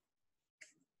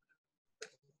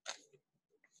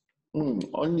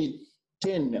 Only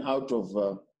 10 out of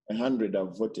 100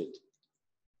 have voted.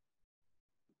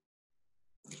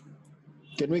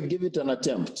 Can we give it an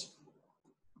attempt?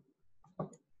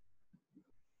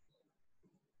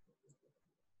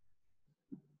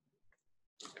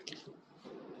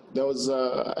 There was,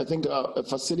 I think, a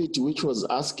facility which was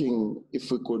asking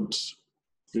if we could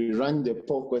rerun the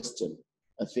poll question.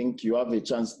 I think you have a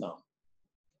chance now.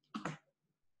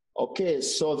 Okay,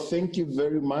 so thank you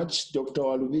very much, Dr.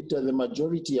 Walubita. The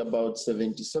majority, about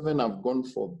 77, have gone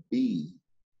for B.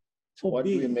 What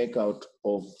do we make out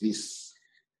of this?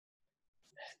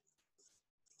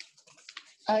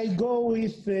 I go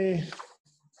with the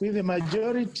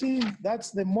majority.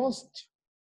 That's the most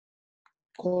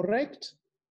correct.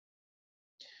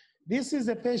 This is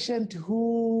a patient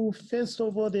who, first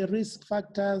of all, the risk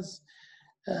factors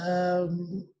are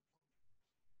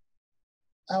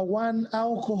one,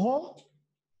 alcohol.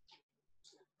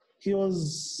 He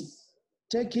was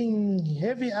taking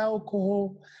heavy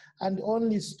alcohol and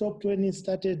only stopped when he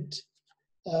started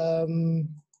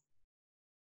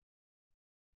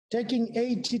taking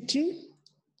ATT,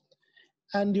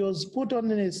 and he was put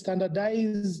on a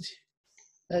standardized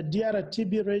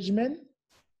DRTB regimen,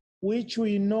 which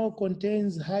we know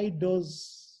contains high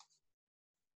dose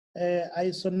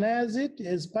isoniazid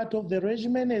as part of the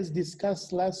regimen as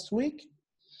discussed last week.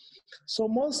 So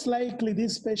most likely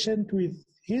this patient with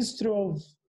history of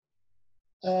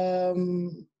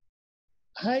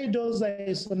high dose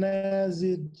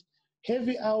isoniazid,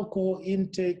 heavy alcohol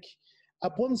intake,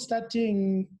 upon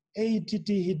starting ATT,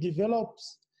 he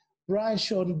develops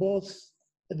rash on both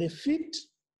the feet,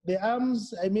 the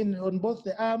arms, on both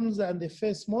the arms and the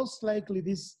face. Most likely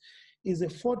this is a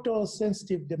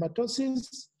photosensitive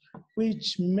dermatosis,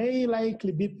 which may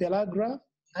likely be pellagra,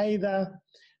 either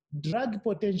drug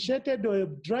potentiated or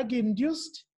drug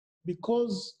induced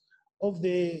because of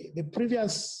the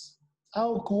previous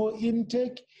alcohol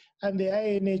intake and the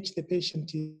INH the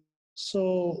patient is.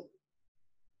 So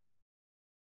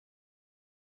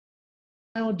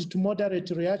mild to moderate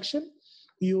reaction,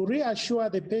 you reassure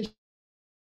the patient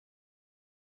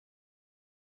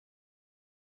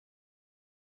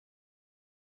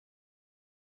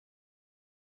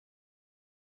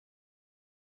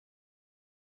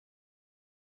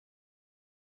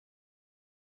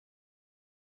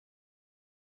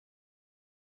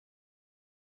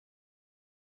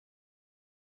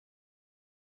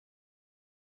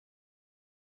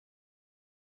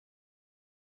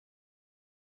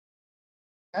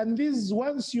and these,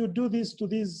 once you do this to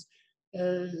these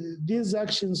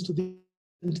actions to the,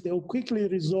 they'll quickly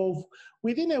resolve.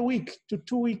 Within a week to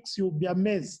 2 weeks, you'll be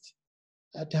amazed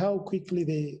at how quickly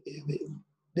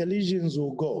the lesions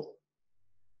will go.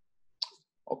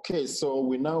 Okay, so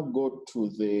we now go to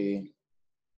the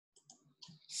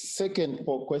second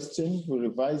poll question. We'll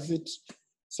revise it.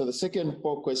 So the second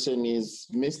poll question is,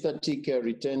 Mr. TK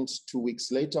returned 2 weeks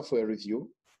later for a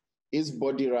review. His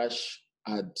body rash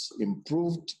had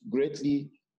improved greatly,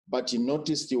 but he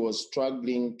noticed he was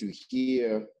struggling to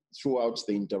hear throughout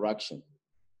the interaction.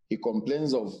 He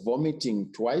complains of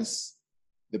vomiting twice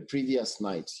the previous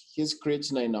night. His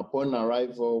creatinine upon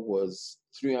arrival was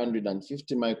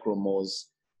 350 micromoles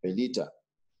per liter.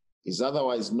 Is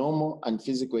otherwise normal, and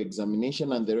physical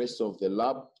examination and the rest of the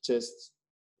lab tests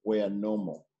were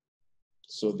normal.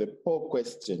 So the poll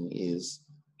question is,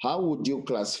 how would you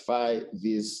classify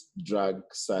these drug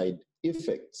side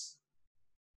effects?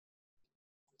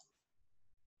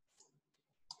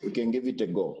 We can give it a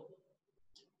go.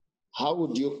 How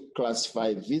would you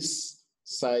classify these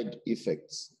side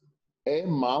effects? A,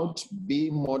 mild, B,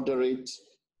 moderate,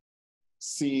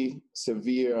 C,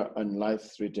 severe and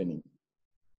life-threatening.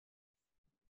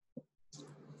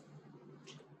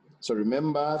 So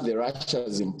remember, the rash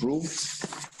has improved,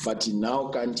 but he now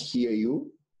can't hear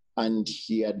you, and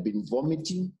he had been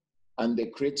vomiting, and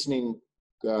the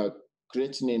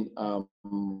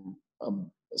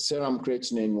serum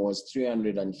creatinine was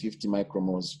 350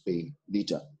 micromoles per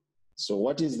liter. So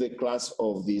what is the class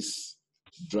of these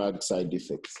drug side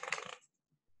effects?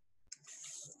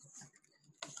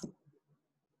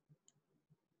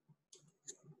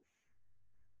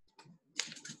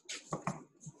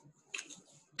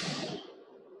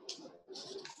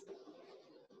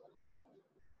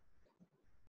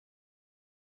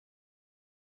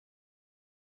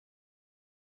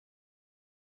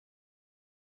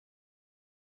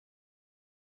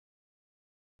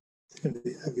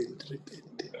 They haven't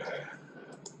repented.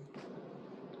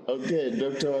 Okay,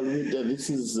 Dr. Walubita, this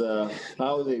is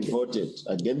how they voted.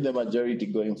 Again, the majority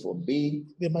going for B,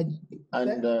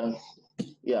 and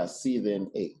yeah, C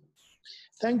then A.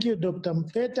 Thank you, Dr.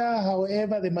 Mpeta.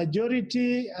 However, the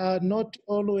majority are not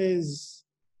always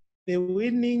the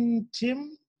winning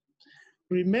team.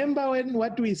 Remember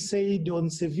what we said on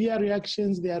severe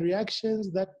reactions, they are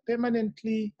reactions that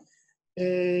permanently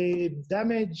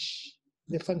damage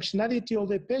the functionality of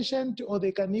the patient, or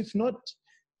they can, if not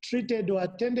treated or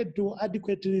attended to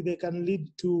adequately, they can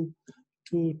lead to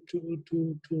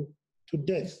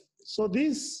death. So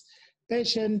this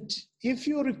patient, if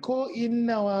you recall in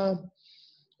our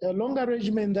longer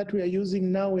regimen that we are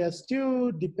using now, we are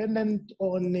still dependent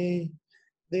on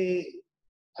the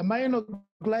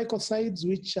aminoglycosides,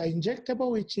 which are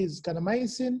injectable, which is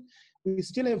kanamycin. We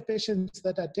still have patients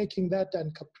that are taking that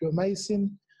and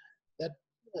capreomycin.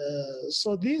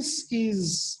 So this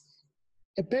is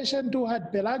a patient who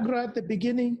had pellagra at the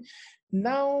beginning.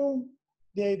 Now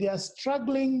they are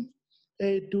struggling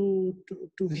to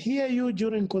hear you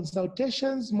during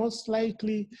consultations. Most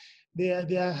likely they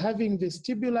are having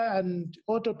vestibular and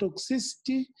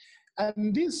ototoxicity.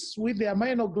 And this, with the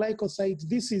aminoglycosides,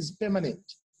 this is permanent.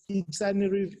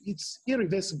 It's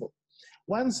irreversible.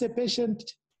 Once a patient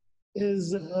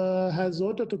has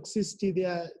ototoxicity,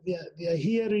 their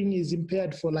hearing is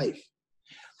impaired for life.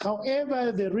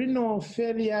 However, the renal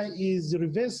failure is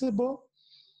reversible.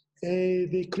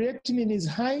 The creatinine is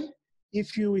high.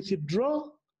 If you withdraw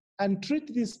and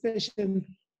treat this patient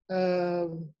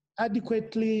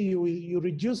adequately, you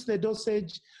reduce the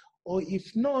dosage, or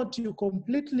if not, you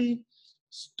completely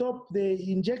stop the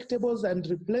injectables and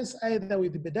replace either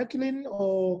with bedaquiline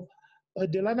or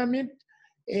delanamide,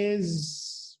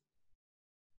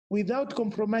 without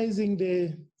compromising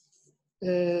the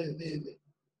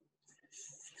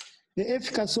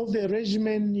efficacy of the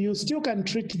regimen. You still can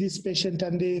treat this patient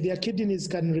and their kidneys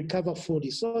can recover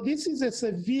fully. So this is a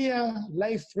severe,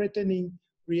 life-threatening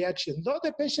reaction. Though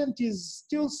the patient is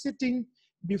still sitting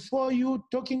before you,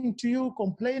 talking to you,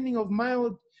 complaining of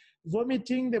mild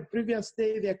vomiting the previous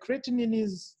day, their creatinine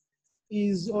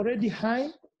is already high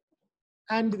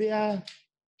and their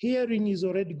hearing is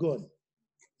already gone.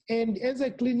 And as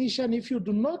a clinician, if you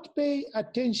do not pay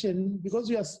attention, because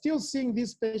you are still seeing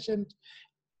this patient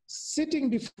sitting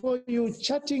before you,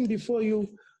 chatting before you,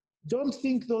 don't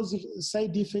think those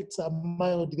side effects are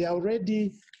mild. They are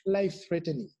already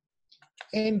life-threatening.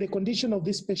 And the condition of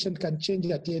this patient can change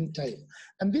at any time.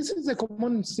 And this is a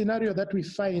common scenario that we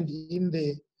find in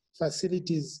the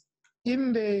facilities,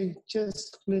 in the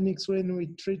chest clinics when we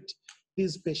treat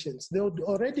these patients. They would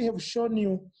already have shown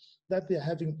you that they're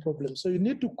having problems. So you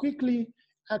need to quickly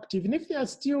act. Even if they are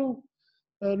still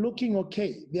looking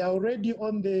okay, they are already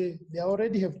they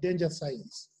already have danger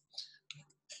signs.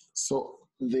 So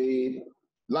the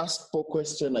last poll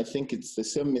question, I think it's the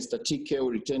same. Mr. TK will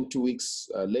return 2 weeks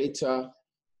later.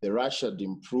 The rash had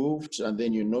improved, and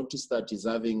then you notice that he's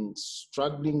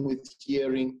struggling with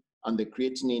hearing, and the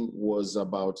creatinine was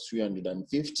about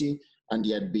 350, and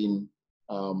he had been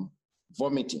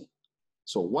vomiting.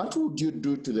 So what would you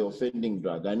do to the offending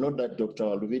drug? I know that Dr.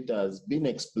 Walubita has been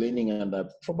explaining and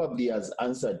probably has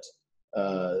answered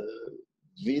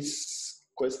this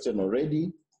question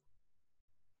already,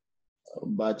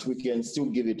 but we can still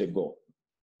give it a go.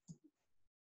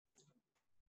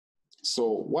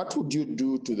 So what would you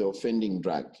do to the offending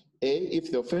drug? A,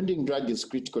 if the offending drug is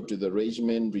critical to the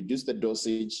regimen, reduce the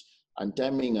dosage and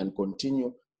timing and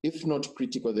continue. If not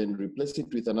critical, then replace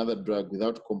it with another drug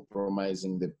without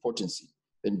compromising the potency.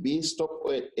 Then B, stop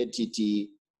ATT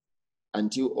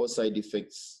until all side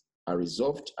effects are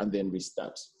resolved and then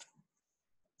restart.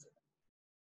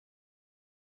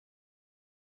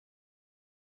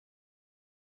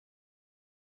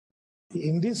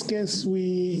 In this case,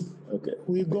 we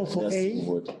go for A.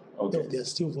 Okay. No, they're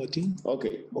still voting.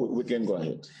 Okay, we can go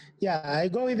ahead. Yeah, I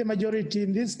go with the majority.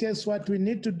 In this case, what we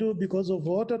need to do, because of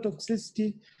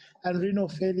ototoxicity and renal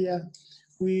failure,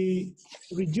 we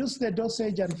reduce the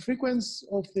dosage and frequency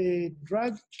of the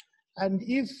drug, and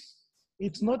if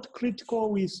it's not critical,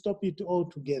 we stop it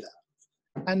altogether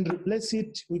and replace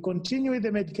it. We continue with the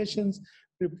medications,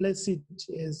 replace it,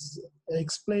 as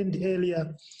explained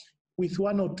earlier, with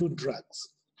 1 or 2 drugs.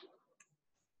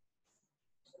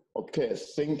 Okay,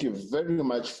 thank you very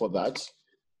much for that.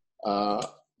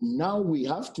 Now we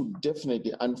have to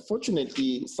definitely,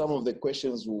 unfortunately, some of the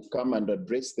questions will come and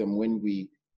address them when we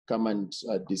come and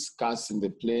discuss in the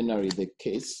plenary the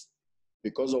case.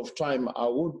 Because of time, I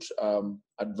would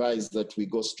advise that we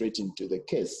go straight into the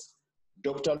case.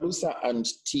 Dr. Lusa and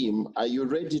team, are you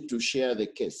ready to share the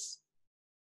case?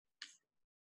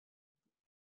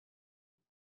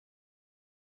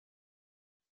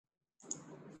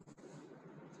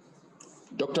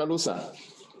 Dr. Lusa.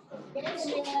 Yes,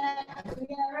 we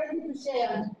are ready to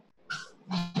share.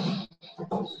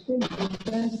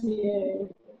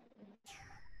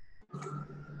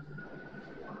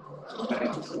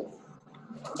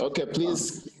 Okay,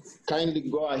 please kindly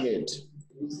go ahead.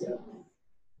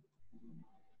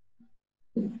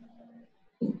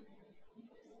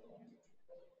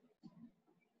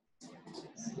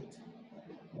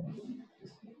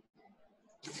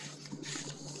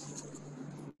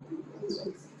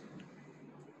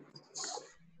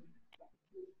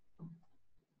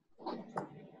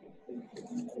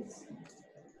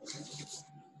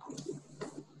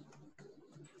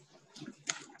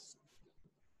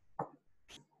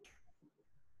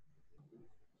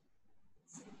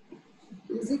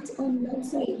 Is it on that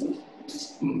side?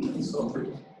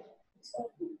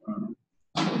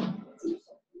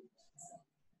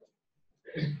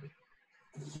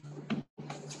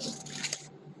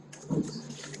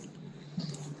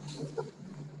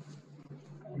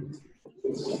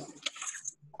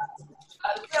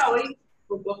 I'll wait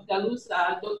for Dr. Lusa.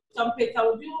 Dr. Peter,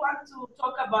 would you want to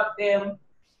talk about the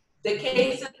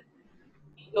cases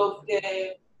of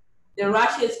the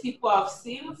rashes people have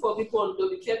seen for people on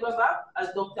dolutegravir as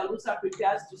Dr. Lusa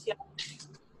prepares to share?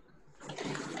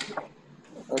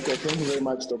 Okay, thank you very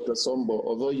much, Dr. Sombo.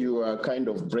 Although you are kind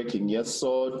of breaking, yes.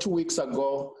 So 2 weeks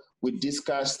ago, we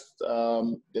discussed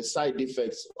the side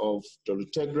effects of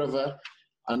dolutegravir,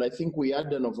 and I think we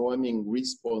had an overwhelming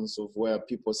response of where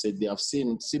people said they have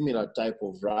seen similar type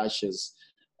of rashes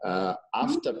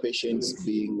after patients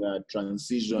being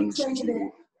transitioned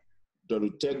to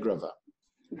dolutegravir.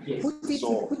 Yes.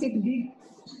 Put it big.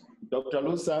 Dr.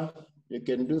 Lusa, you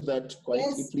can do that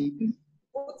quietly, Yes. please.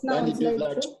 Now Can you it's do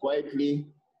like that quietly?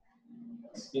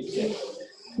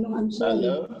 No, I'm sharing.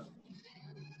 Hello?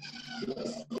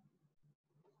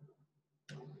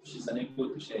 She's unable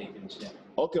to share, you can share.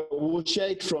 Okay, we'll share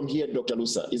it from here, Dr.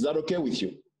 Lusa. Is that okay with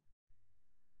you?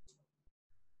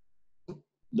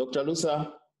 Dr.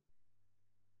 Lusa?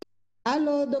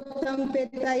 Hello, Dr.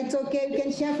 Peter. It's okay. You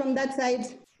can share from that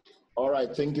side. All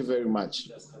right, thank you very much.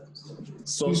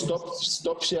 So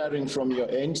stop sharing from your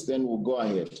end, then we'll go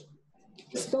ahead.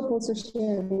 Stop also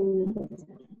sharing.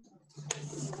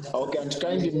 Okay, and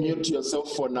kindly mute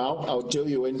yourself for now. I'll tell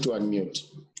you when to unmute.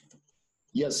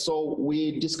 Yes, so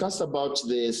we discussed about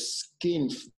the skin,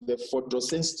 the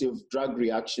photosensitive drug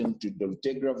reaction to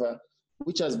dolutegravir,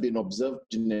 which has been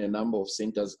observed in a number of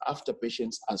centers after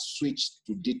patients are switched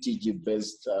to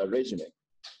DTG-based regimen.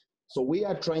 So we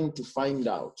are trying to find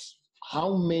out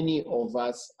how many of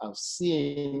us have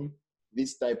seen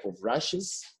this type of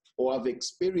rashes or have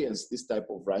experienced this type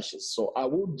of rashes. So I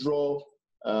will draw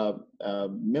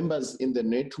members in the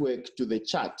network to the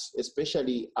chat,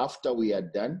 especially after we are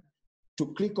done,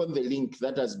 to click on the link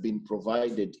that has been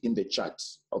provided in the chat,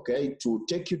 okay, to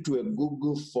take you to a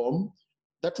Google form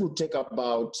that will take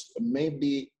about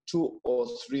maybe 2 or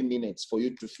 3 minutes for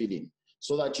you to fill in,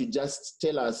 so that you just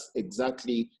tell us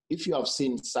exactly if you have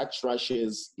seen such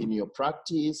rashes in your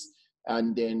practice,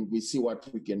 and then we see what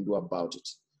we can do about it.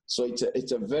 So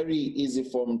it's a very easy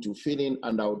form to fill in,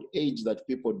 and I would urge that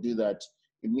people do that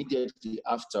immediately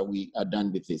after we are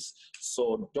done with this.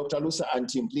 So Dr. Lusa and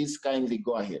team, please kindly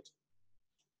go ahead.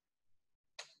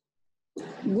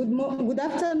 Good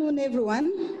afternoon,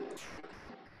 everyone.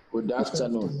 Good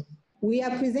afternoon. We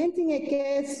are presenting a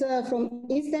case from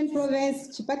Eastern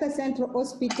Province, Chipata Central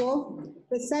Hospital,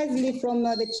 precisely from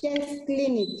the chest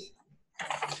clinic.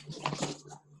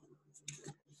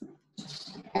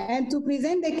 And to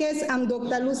present the case, I'm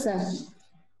Dr. Lusa.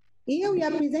 Here we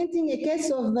are presenting a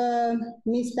case of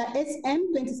Mr.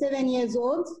 SM, 27 years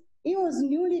old. He was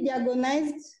newly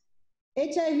diagnosed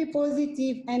HIV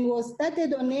positive and was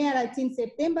started on ART in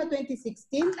September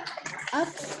 2016.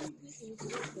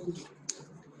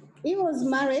 He was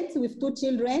married with 2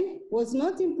 children, was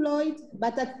not employed,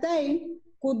 but at the time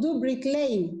could do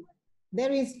bricklaying.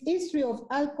 There is history of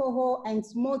alcohol and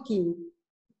smoking.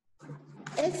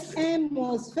 SM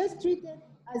was first treated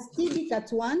as TB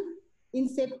Cat 1 in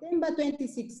September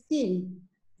 2016.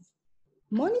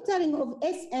 Monitoring of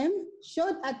SM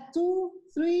showed at 2,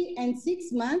 3, and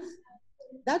 6 months.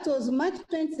 That was March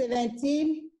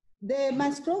 2017. The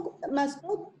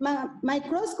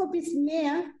microscopy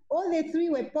smear, all the 3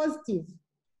 were positive.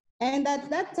 And at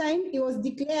that time, it was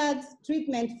declared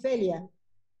treatment failure.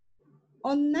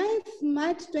 On 9th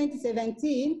March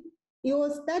 2017, it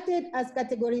was started as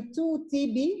category 2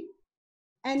 TB,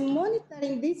 and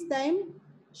monitoring this time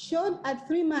showed at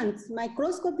 3 months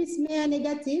microscopy smear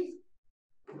negative,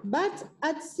 but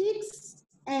at 6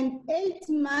 and 8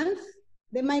 months,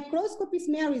 the microscopy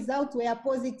smear results were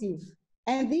positive.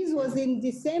 and this was in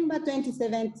December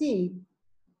 2017.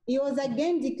 He was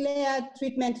again declared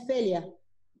treatment failure.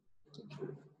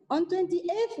 On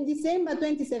 28th December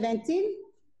 2017,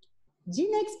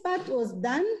 GeneXpert was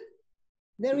done.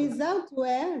 The results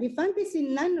were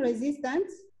rifampicin non-resistant,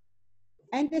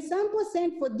 and the sample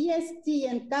sent for DST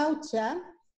and culture,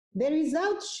 the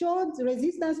results showed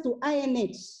resistance to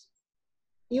INH.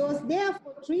 He was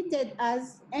therefore treated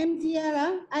as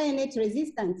MDR INH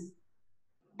resistance,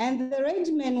 and the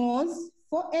regimen was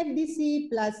 4 FDC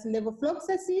plus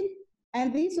levofloxacin,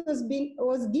 and this was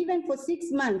given for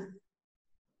 6 months.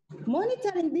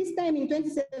 Monitoring this time in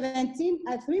 2017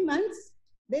 at 3 months,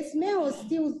 the smear was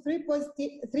still 3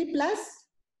 plus.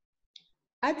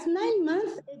 At 9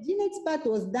 months, a GeneXpert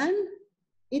was done.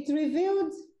 It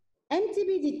revealed MTB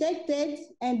detected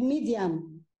and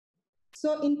medium.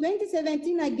 So in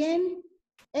 2017, again,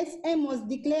 SM was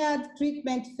declared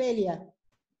treatment failure.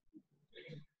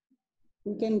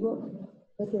 We can go.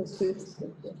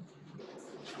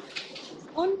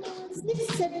 On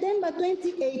 6 September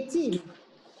 2018,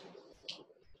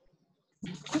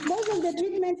 because of the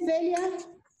treatment failure,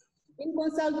 in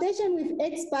consultation with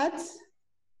experts,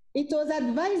 it was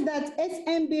advised that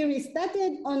SM be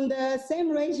restarted on the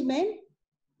same regimen,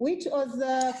 which was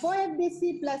 4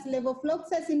 FDC plus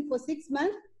levofloxacin for 6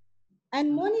 months,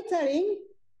 and monitoring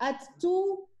at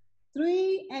 2,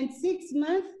 3, and 6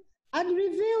 months had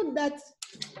revealed that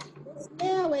the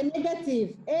smear were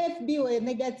negative, AFB were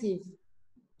negative.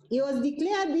 He was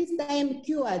declared this time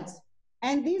cured,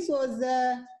 and this was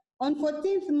on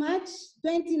 14th March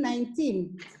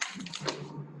 2019.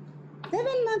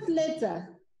 7 months later,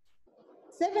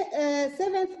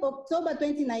 7th October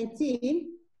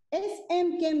 2019,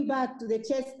 SM came back to the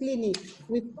chest clinic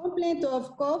with complaint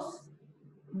of cough,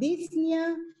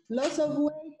 dyspnea, loss of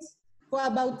weight for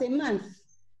about a month.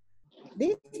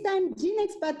 This time,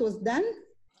 GeneXpert was done,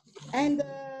 and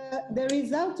the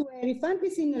results were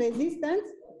rifampicin resistant.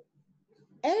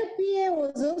 LPA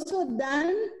was also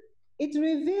done. It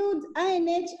revealed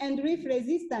INH and RIF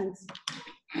resistance.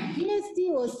 DST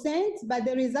was sent, but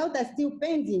the results are still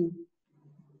pending.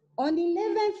 On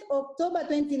 11th October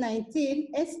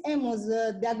 2019, SM was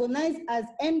diagnosed as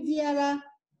MDR,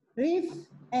 RIF,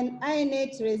 and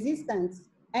INH resistant,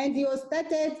 and he was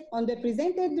started on the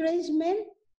presented regimen.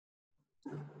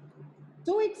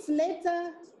 2 weeks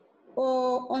later,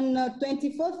 on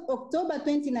 24th October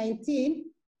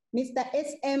 2019, Mr.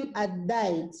 SM had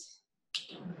died.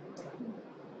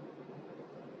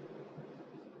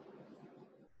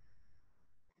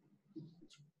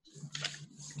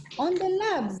 On the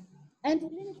labs and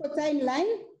clinical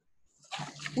timeline,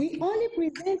 we only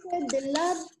presented the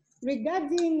lab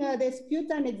regarding the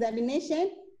sputum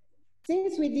examination,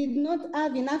 since we did not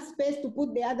have enough space to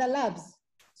put the other labs.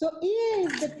 So here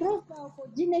is the profile for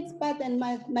GeneXpert and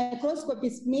microscopy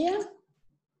smear,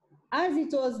 as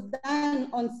it was done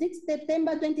on 6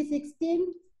 September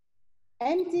 2016.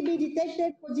 MTB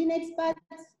detected for GeneXpert,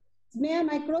 smear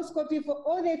microscopy for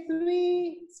all the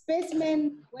 3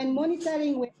 specimens when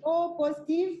monitoring were all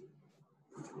positive.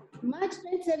 March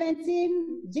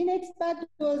 2017, GeneXpert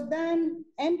was done,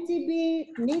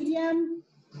 MTB medium,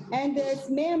 and the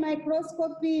smear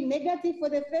microscopy negative for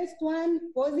the first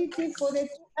one, positive for the 2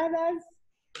 others.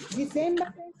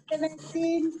 December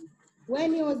 2017,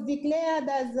 when he was declared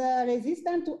as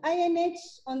resistant to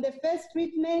INH on the first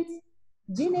treatment,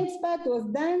 GeneXpert was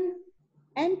done,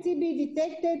 MTB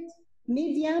detected,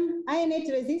 medium, INH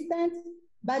resistant,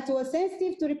 but was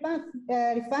sensitive to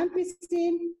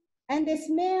rifampicin, and the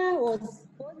smear was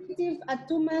positive at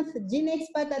 2 months,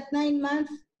 GeneXpert at 9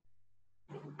 months.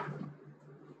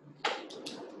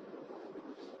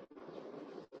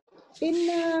 In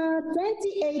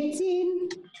 2018,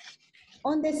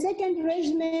 on the second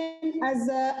regimen as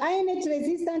INH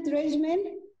resistant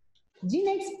regimen,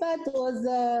 GeneXpert was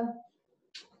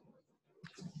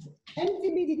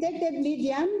MTB detected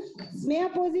medium, smear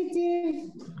positive,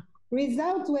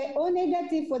 results were all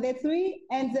negative for the 3,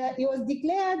 and it was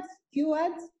declared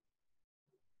cured.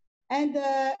 And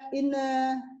in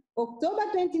October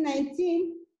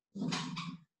 2019,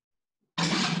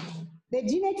 the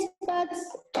GeneXpert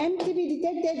MTB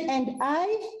detected and I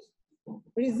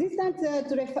resistant to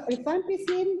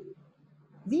rifampicin,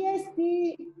 DST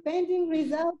pending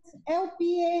results,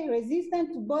 LPA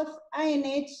resistant to both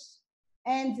INH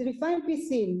and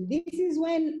rifampicin. This is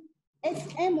when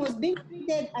SM was being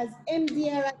treated as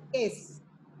MDR case.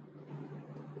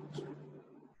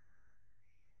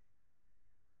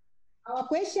 Our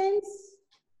questions: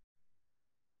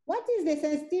 what is the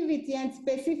sensitivity and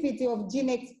specificity of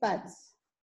GeneXpert?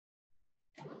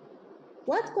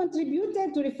 What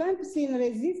contributed to rifampicin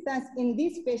resistance in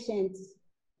these patients?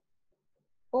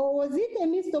 Or was it a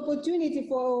missed opportunity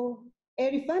for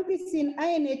a rifampicin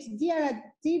INH-DR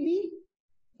TB?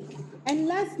 And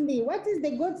lastly, what is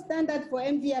the gold standard for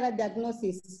MDR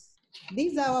diagnosis?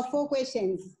 These are our 4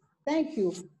 questions. Thank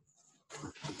you.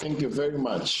 Thank you very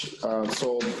much.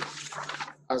 So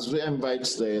as we invite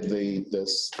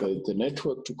the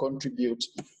network to contribute,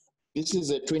 this is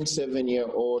a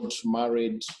 27-year-old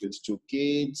married with 2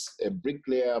 kids, a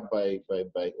bricklayer by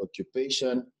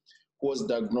occupation, who was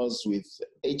diagnosed with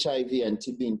HIV and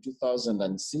TB in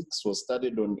 2006, was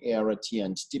started on ART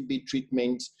and TB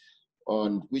treatment,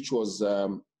 which was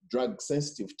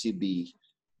drug-sensitive TB.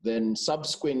 Then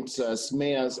subsequent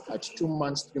smears at 2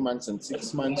 months, 3 months, and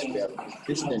 6 months were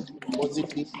persistent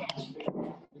positive.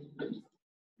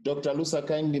 Dr. Lusa,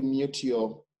 kindly mute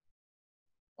your,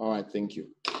 all right, thank you.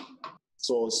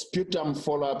 So sputum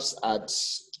follow-ups at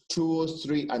 2,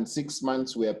 3, and 6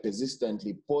 months were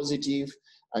persistently positive,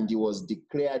 and he was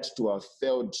declared to have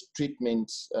failed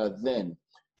treatment then.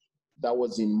 That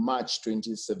was in March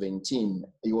 2017.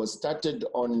 He was started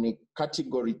on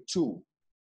category 2.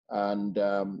 And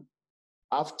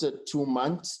after 3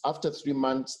 months,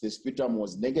 the sputum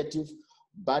was negative,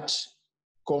 but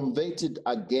converted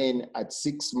again at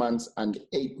 6 months and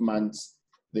 8 months,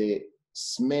 the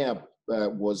smear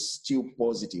was still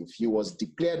positive. He was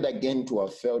declared again to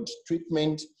have failed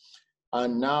treatment,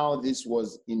 and now this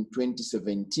was in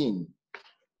 2017.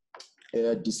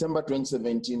 December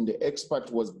 2017, the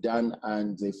expert was done,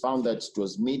 and they found that it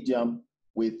was medium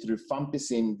with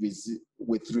rifampicin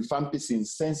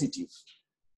sensitive.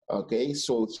 Okay,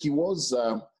 so he was,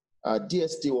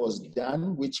 DST was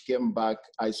done, which came back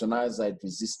isoniazide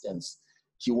resistance.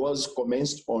 He was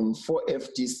commenced on 4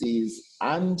 FTCs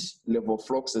and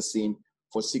levofloxacin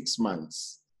for 6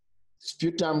 months.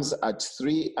 Sputums at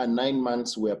 3 and 9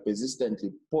 months were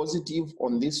persistently positive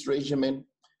on this regimen,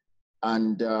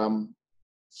 and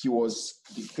he was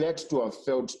declared to have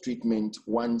failed treatment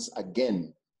once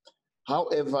again.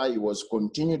 However, he was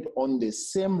continued on the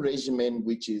same regimen,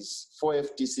 which is 4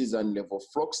 FTCs and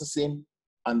levofloxacin,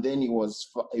 and then he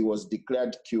was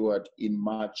declared cured in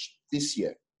March this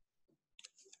year.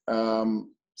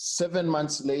 7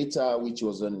 months later, which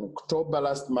was in October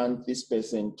last month, this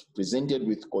patient presented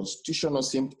with constitutional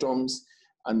symptoms,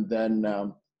 and then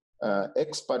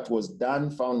expert was done,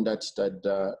 found that it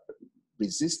had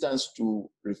resistance to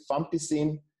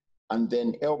rifampicin, and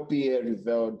then LPA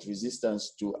revealed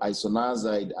resistance to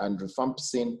isoniazide and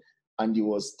rifampicin, and he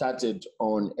was started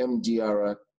on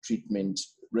MDR treatment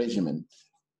regimen.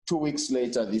 2 weeks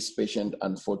later, this patient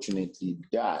unfortunately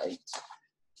died.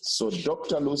 So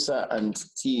Dr. Lusa and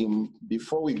team,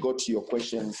 before we go to your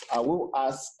questions, I will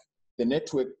ask the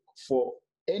network for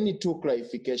any 2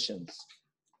 clarifications.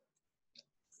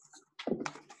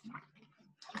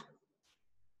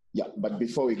 Yeah, but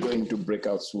before we go into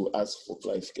breakouts, we'll ask for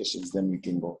clarifications, then we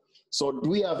can go. So do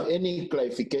we have any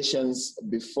clarifications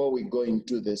before we go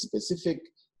into the specific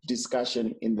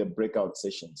discussion in the breakout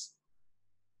sessions?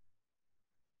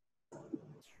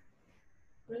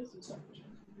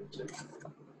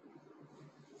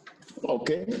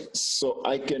 Okay, so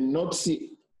I cannot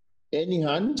see any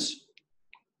hand.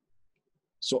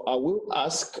 So I will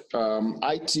ask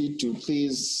IT to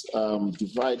please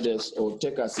divide us or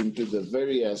take us into the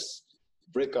various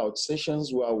breakout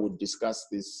sessions where we'll discuss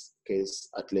this case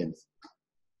at length.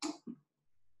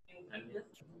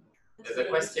 There's a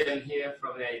question here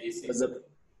from the IDC.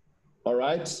 All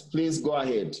right, please go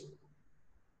ahead.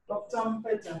 Dr.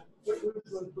 Peter,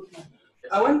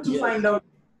 I want to find out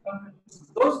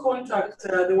those contacts,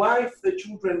 the wife, the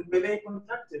children, were they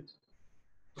contacted?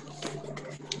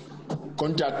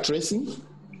 Contact tracing?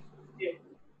 Yeah.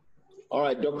 All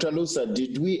right, Dr. Lusa,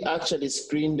 did we actually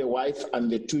screen the wife and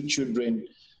the 2 children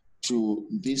to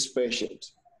this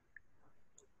patient?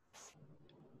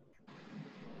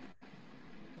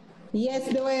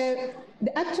 Yes, they were,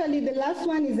 actually the last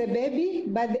one is a baby,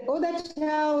 but the other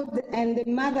child and the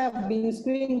mother have been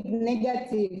screened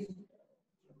negative.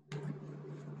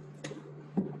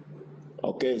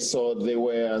 Okay, so they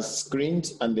were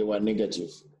screened and they were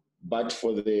negative, but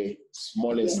for the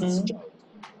smallest child.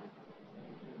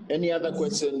 Any other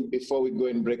question before we go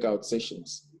in breakout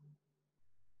sessions?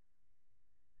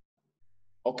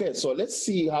 Okay, so let's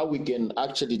see how we can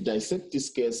actually dissect this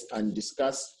case and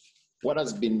discuss what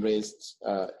has been raised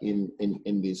in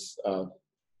this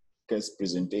case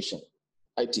presentation.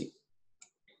 IT.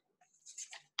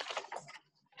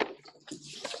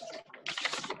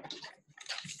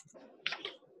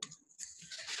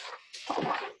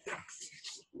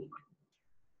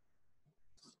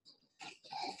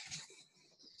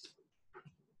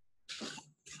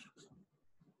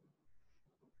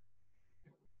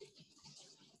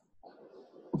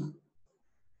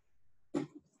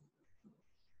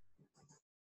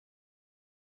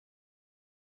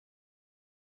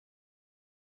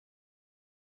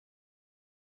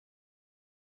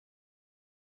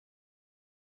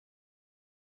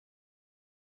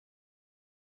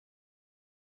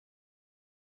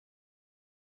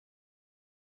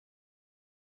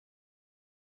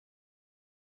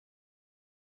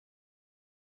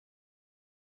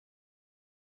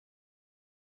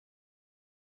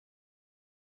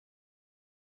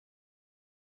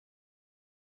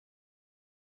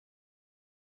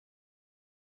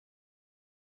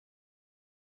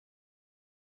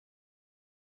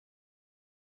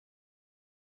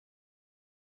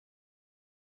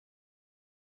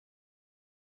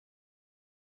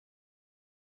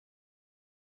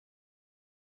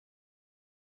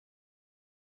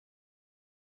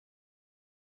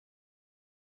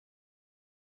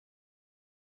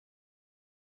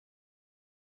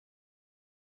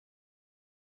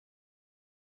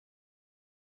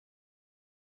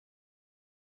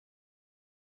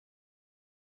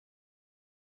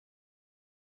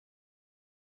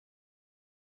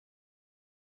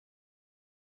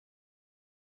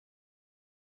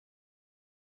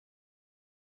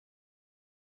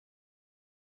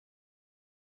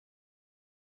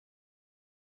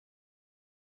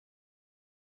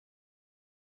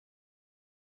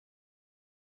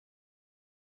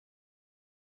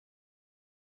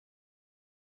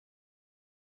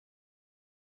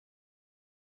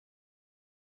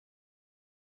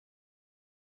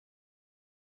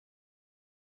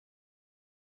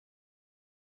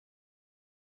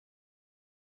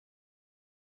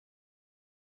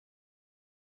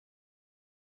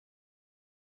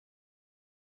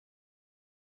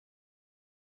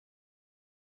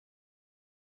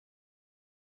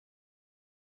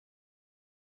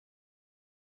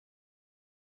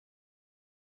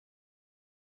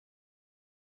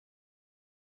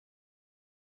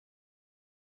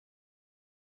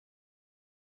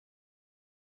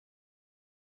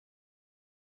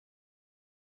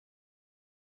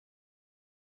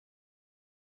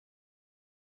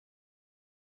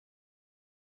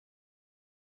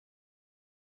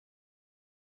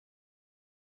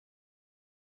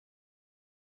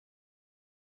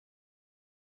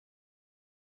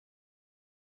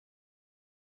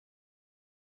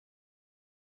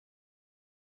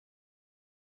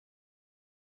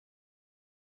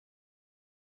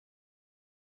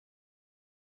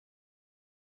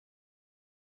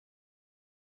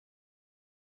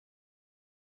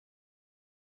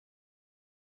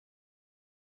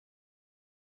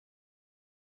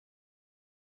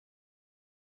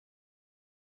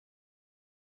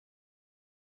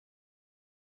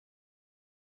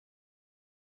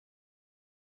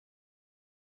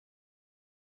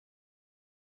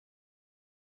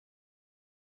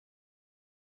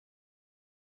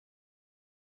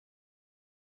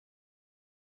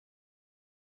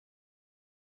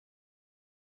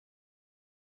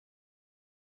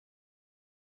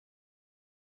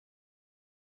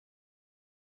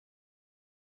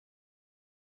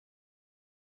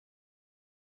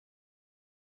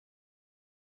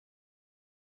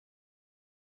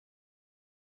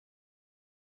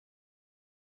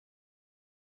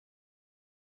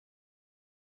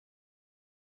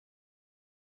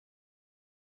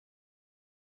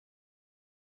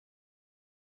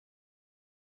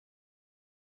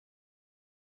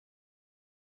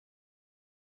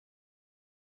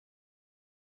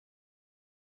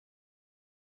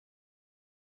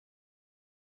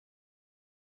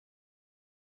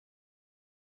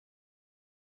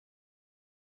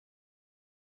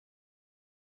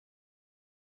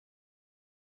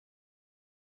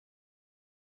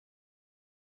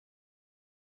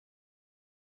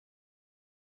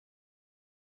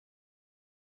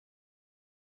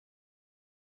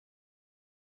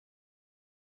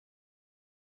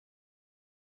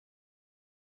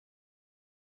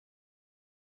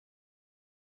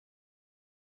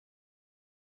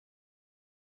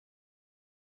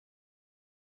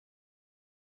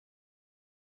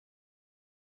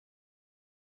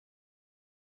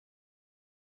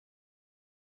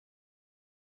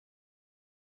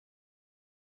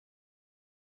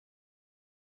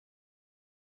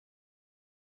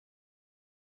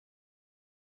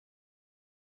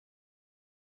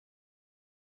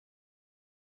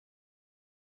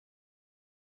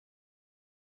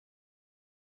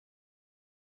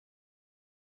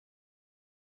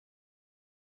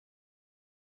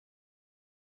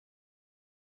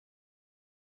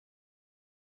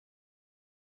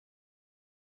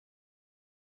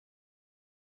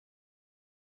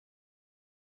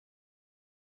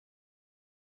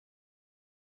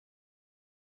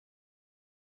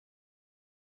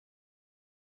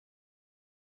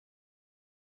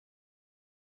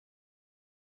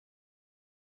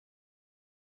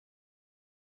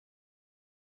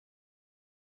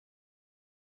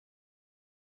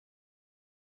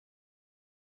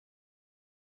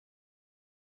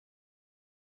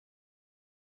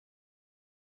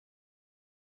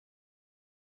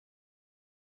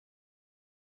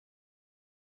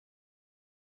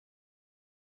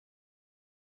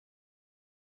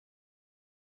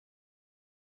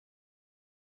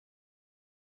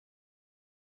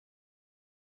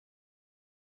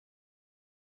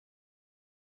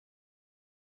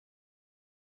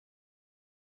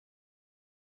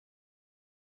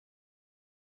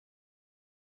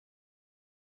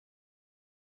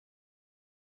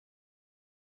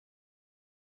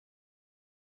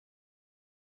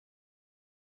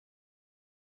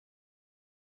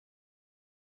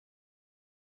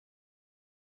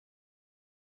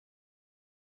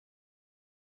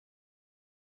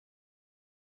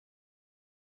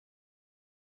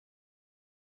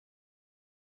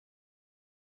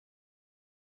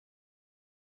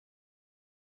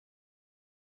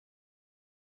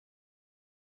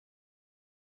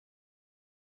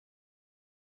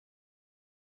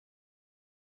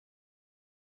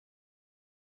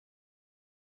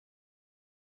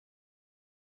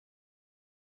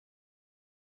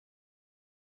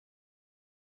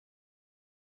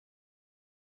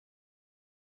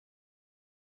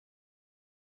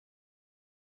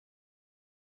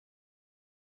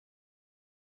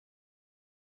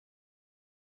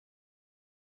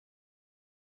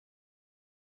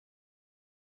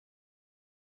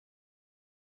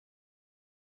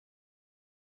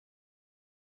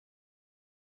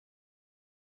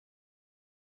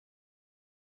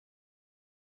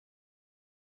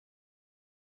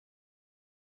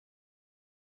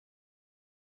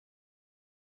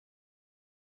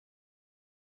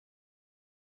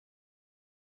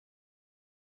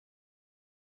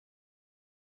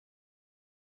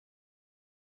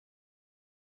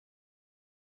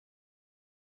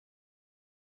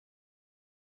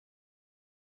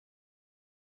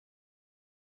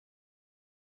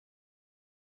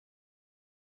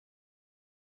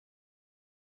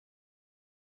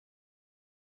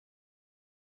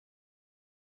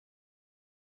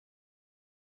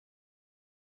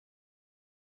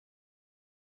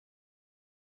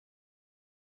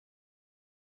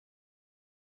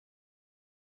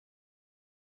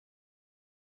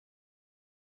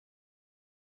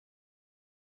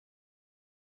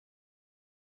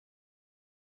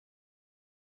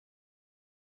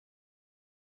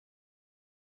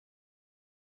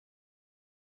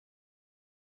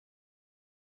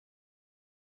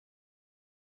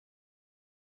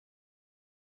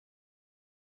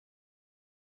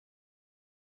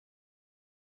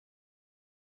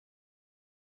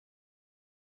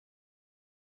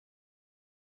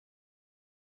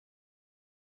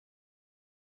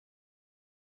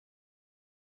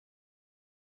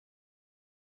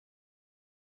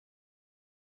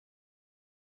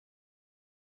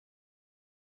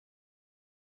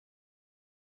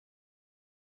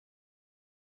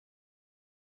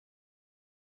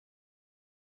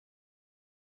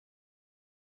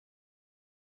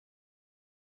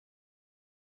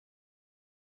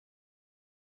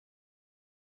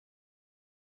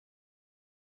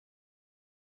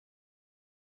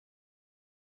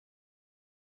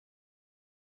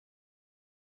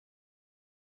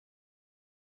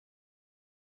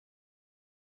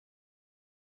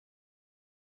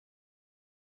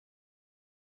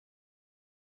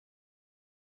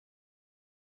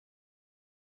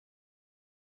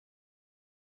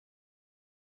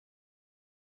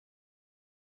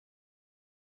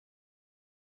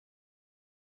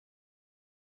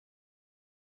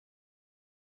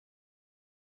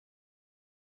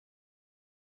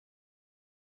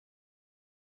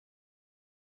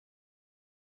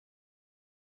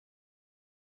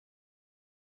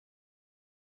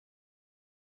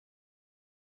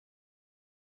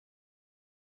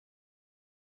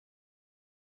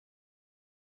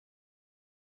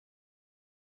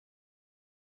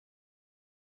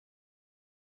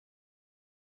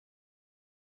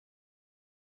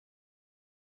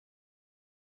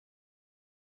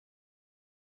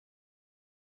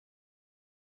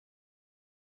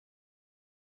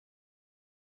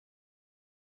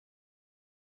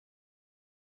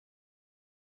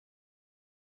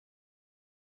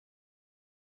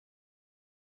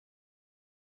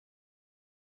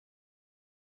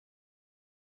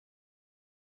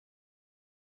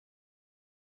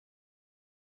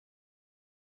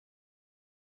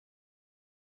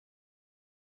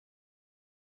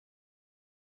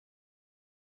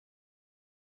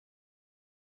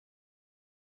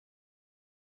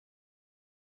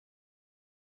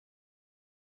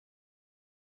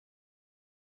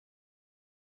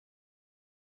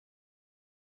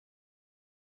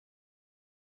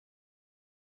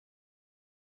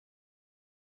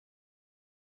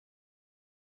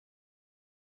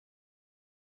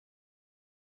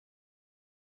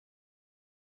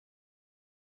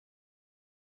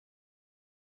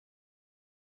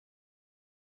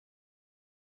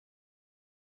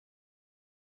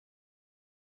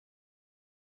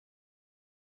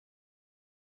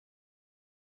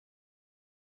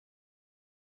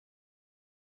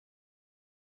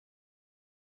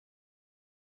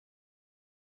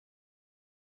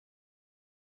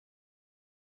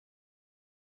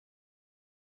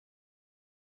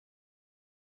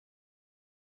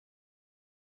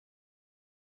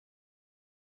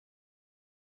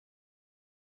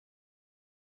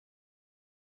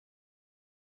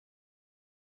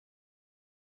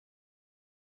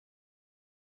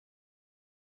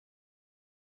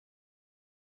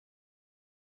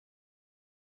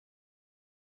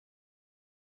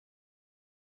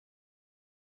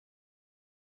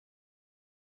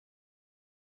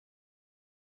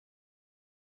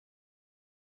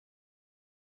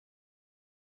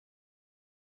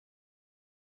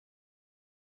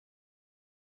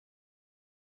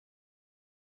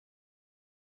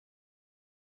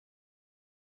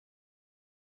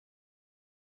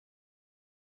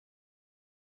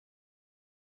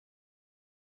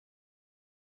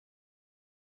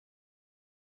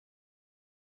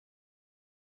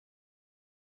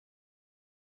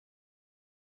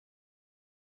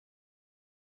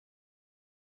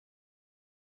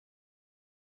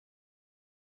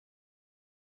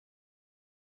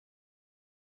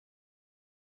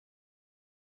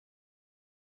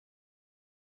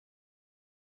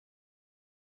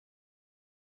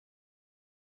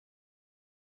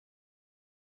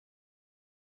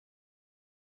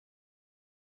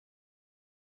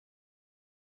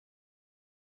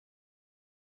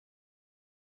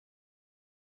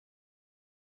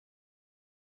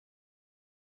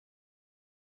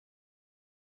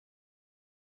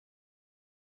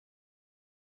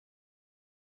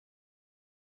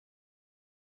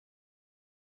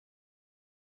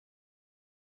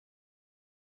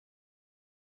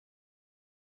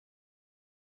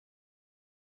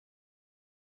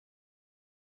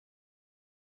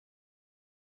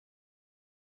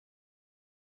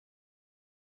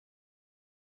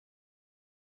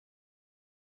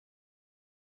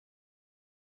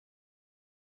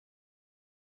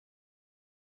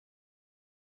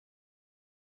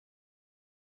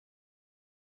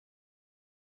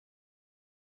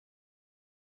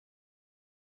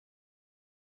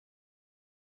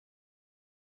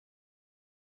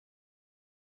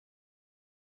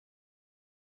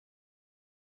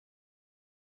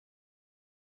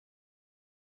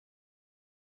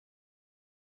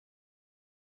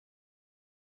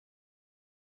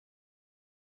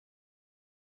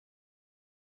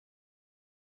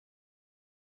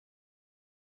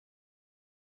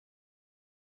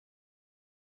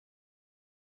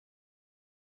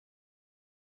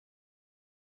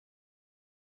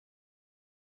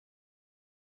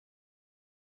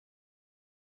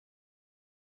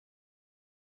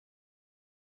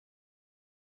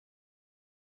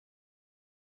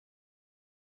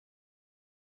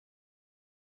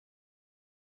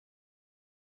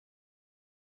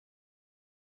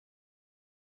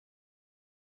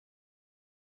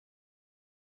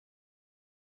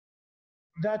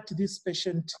 that this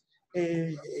patient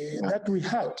that we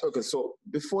had. Okay, so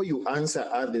before you answer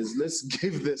others, let's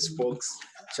give the folks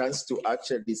chance to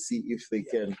actually see if they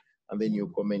can, and then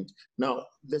you comment. Now,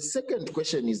 the second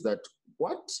question is that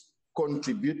what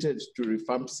contributed to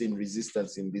rifampicin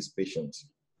resistance in this patient?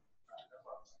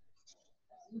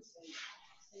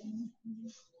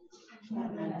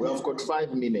 We have got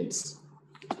 5 minutes.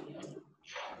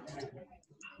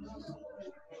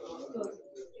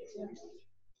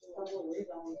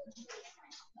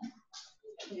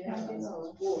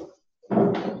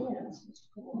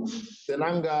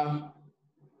 Senanga,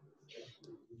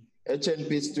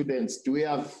 HNP students, do we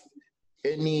have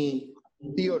any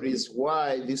theories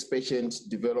why this patient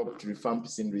developed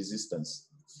rifampicin resistance?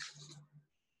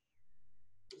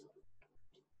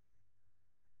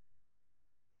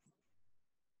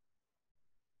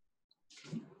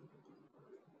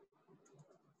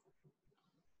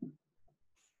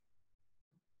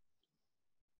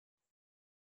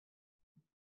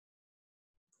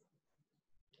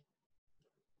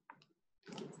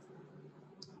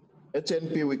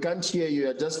 HNP, we can't hear you.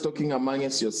 You're just talking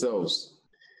amongst yourselves.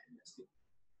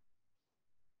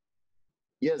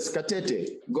 Yes,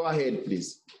 Katete, go ahead,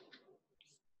 please.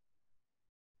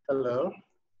 Hello.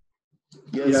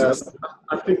 Yes.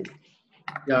 I think,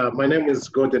 my name is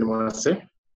Gordon Mwase.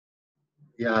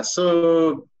 Yeah,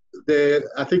 so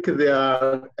I think there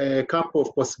are a couple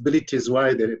of possibilities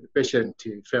why the patient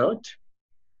failed.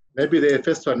 Maybe the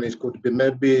first one could be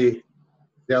maybe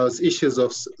there was issues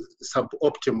of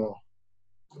suboptimal,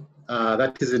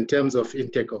 that is in terms of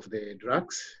intake of the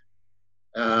drugs,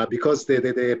 because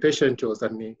the patient was,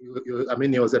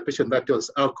 he was a patient that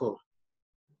was alcohol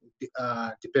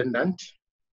dependent.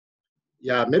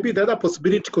 Yeah, maybe the other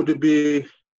possibility could be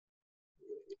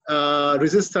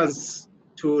resistance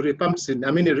to rifampicin.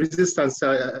 Resistance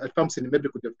rifampicin maybe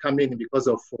could have come in because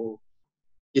of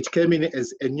it came in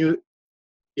as a new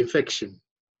infection.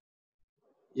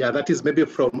 Yeah, that is maybe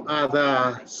from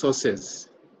other sources.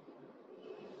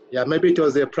 Yeah, maybe it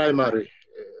was a primary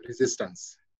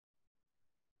resistance.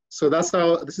 So that's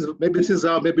how this is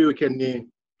how maybe we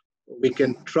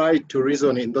can try to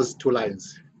reason in those two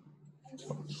lines.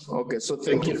 Okay, so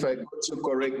thank you. If I got you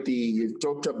correctly, you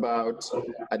talked about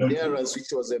adherence,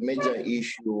 which was a major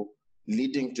issue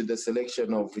leading to the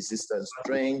selection of resistant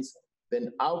strains, then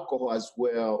alcohol as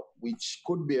well, which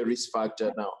could be a risk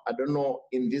factor. Now, I don't know,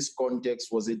 in this context,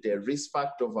 was it a risk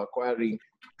factor of acquiring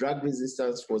drug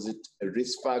resistance? Was it a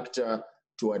risk factor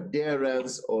to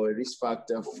adherence or a risk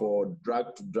factor for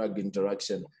drug-to-drug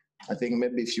interaction? I think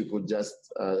maybe if you could just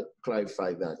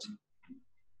clarify that.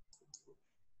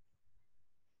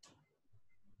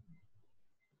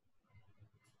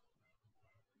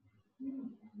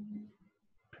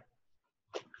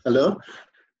 Hello?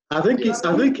 I think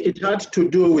it had to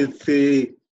do with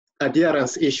the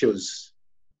adherence issues.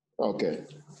 Okay.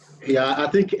 Yeah, I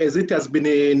think as it has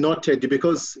been noted,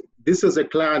 because this is a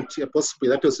client possibly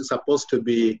that was supposed to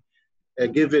be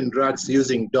given drugs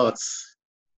using dots,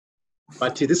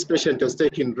 but this patient was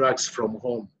taking drugs from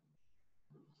home.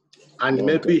 And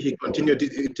maybe he continued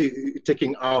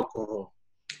taking alcohol.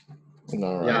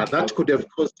 All right. Yeah, that could have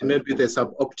caused maybe the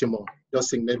suboptimal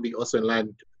dosing, maybe also in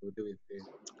line with the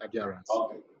adherence.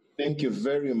 Okay. Thank you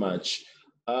very much.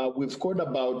 We've got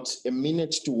about a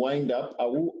minute to wind up. I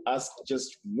will ask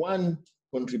just one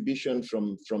contribution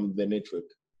from the network.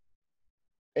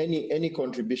 Any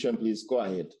contribution, please, go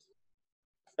ahead.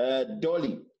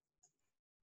 Dolly.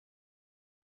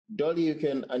 Dolly, you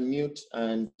can unmute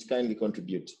and kindly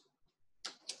contribute.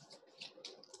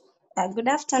 Good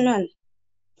afternoon.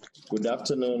 Good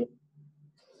afternoon.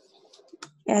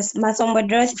 Yes, Masombo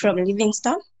Dorothy from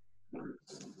Livingston,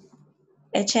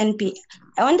 HNP.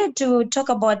 I wanted to talk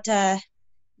about the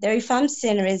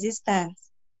rifampicin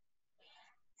resistance.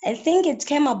 I think it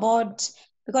came about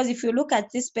because if you look at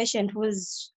this patient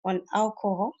who's on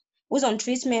alcohol, who's on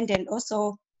treatment and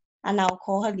also an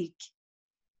alcoholic,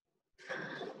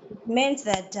 it meant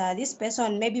that this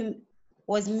person maybe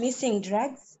was missing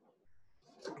drugs.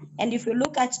 And if you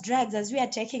look at drugs, as we are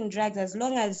taking drugs, as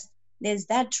long as there's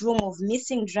that room of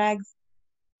missing drugs,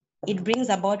 it brings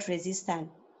about resistance.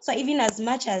 So even as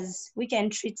much as we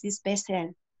can treat this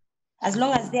person, as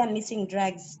long as they are missing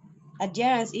drugs,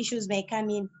 adherence issues may come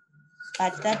in,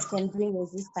 but that can bring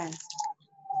resistance.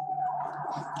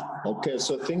 Okay,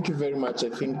 so thank you very much. I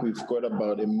think we've got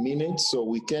about a minute, so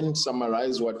we can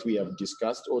summarize what we have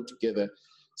discussed all together.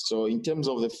 So in terms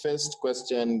of the first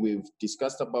question, we've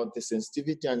discussed about the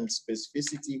sensitivity and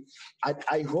specificity.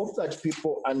 I hope that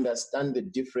people understand the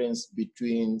difference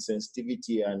between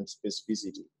sensitivity and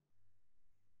specificity.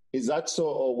 Is that so,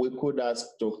 or we could ask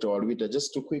Dr. Walubita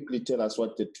just to quickly tell us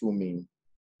what the two mean?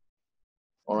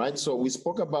 All right, so we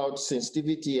spoke about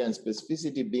sensitivity and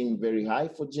specificity being very high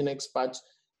for GeneXpert,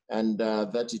 and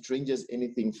that it ranges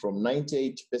anything from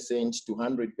 98% to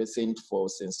 100% for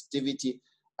sensitivity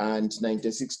and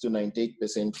 96 to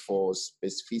 98% for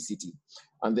specificity.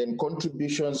 And then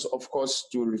contributions, of course,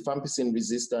 to rifampicin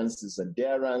resistance is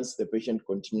adherence, the patient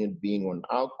continued being on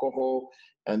alcohol,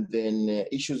 and then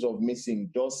issues of missing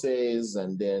doses,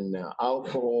 and then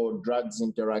alcohol, drugs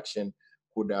interaction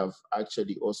could have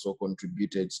actually also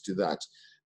contributed to that.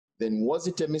 Then was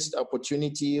it a missed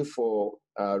opportunity for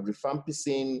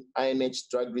rifampicin INH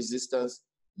drug resistance?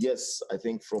 Yes, I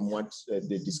think from what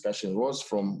the discussion was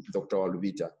from Dr.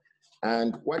 Walubita.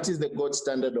 And what is the gold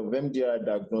standard of MDR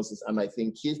diagnosis? And I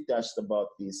think he touched about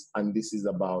this, and this is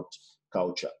about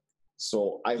culture.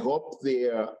 So I hope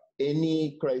there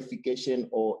any clarification,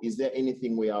 or is there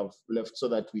anything we have left so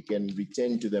that we can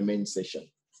return to the main session?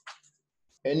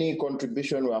 Any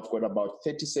contribution? We have got about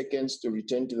 30 seconds to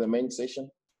return to the main session.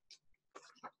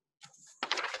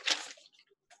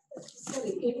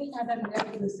 Sorry, any other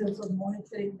lab results of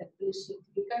monitoring the patient?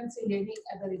 You can't see any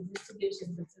other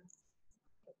investigation results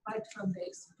apart from the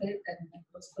X-ray and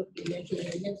microscopy, like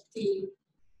NFT,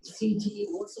 CG,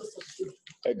 all sorts of things.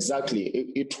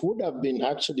 Exactly. It would have been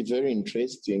actually very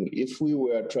interesting if we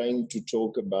were trying to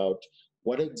talk about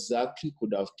what exactly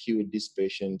could have killed this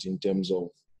patient in terms of,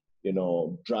 you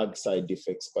know, drug side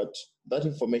effects, but that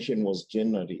information was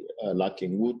generally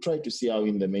lacking. We'll try to see how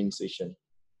in the main session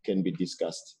can be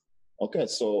discussed. Okay,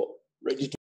 so ready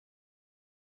to.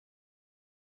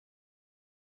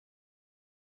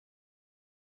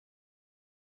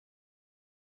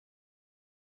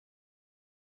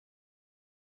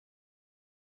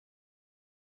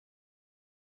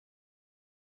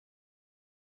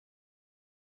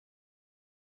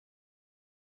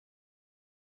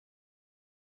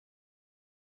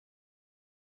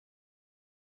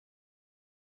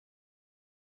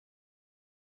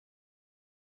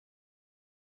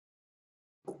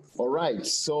 All right,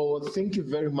 so thank you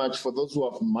very much for those who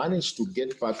have managed to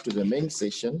get back to the main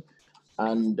session,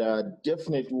 and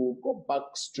definitely we'll go back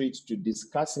straight to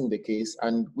discussing the case,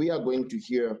 and we are going to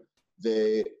hear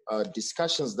the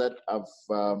discussions that have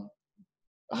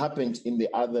happened in the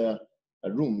other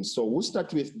rooms. So we'll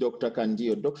start with Dr.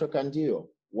 Candido. Dr. Candido,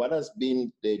 what has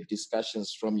been the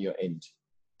discussions from your end?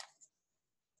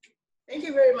 Thank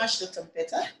you very much, Dr.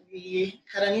 Peter. We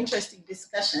had an interesting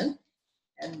discussion,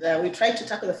 and we tried to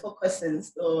tackle the 4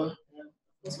 questions. So,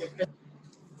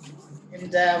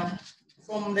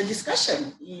 from the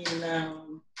discussion in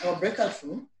our breakout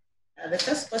room, the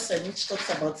first question, which talks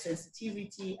about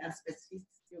sensitivity and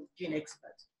specificity of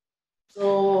GeneXpert.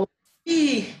 So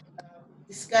we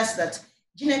discussed that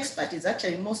GeneXpert is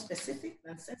actually more specific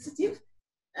than sensitive.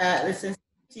 The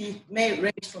sensitivity may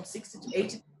range from 60 to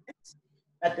 80%,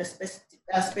 but the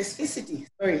specificity,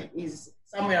 is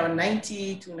somewhere around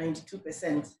 90 to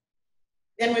 92%.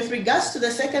 Then with regards to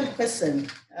the second question,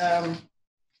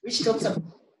 which talks about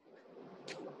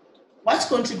what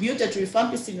contributed to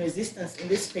rifampicin resistance in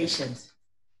this patient.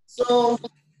 So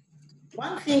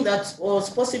one thing that was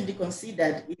possibly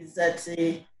considered is that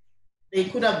they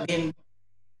could have been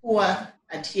poor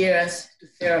adherence to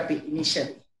therapy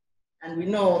initially. And we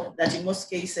know that in most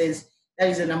cases, that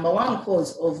is the #1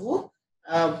 cause of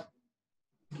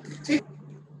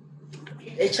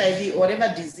HIV or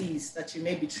whatever disease that you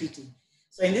may be treating.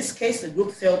 So in this case, the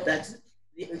group felt that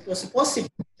it was possible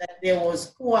that there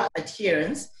was poor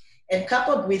adherence, and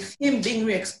coupled with him being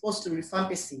re-exposed to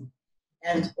rifampicin,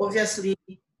 and obviously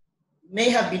may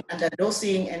have been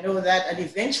underdosing and all that, and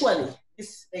eventually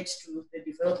this led to the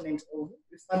development of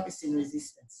rifampicin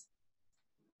resistance.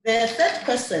 The third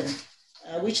question,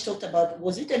 which talked about,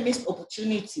 was it a missed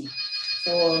opportunity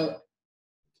for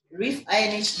RIF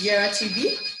INH DRTB?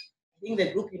 I think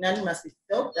the group unanimously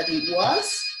felt that it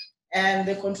was, and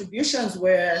the contributions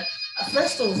were,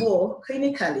 first of all,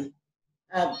 clinically,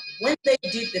 when they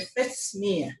did the first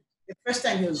smear, the first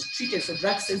time he was treated for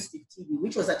drug-sensitive TB,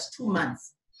 which was at 2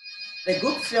 months, the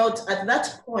group felt at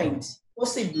that point,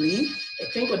 possibly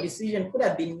a clinical decision could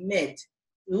have been made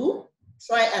to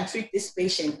try and treat this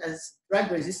patient as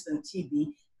drug-resistant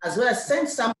TB, as well as send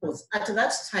samples at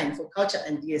that time for culture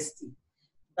and DST.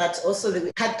 But also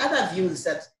they had other views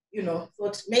that,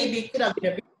 thought maybe it could have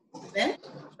been a bit then,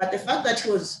 but the fact that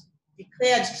he was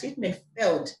declared treatment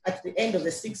failed at the end of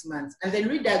the 6 months and then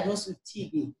re-diagnosed with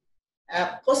TB,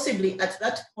 possibly at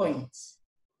that point,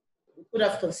 we could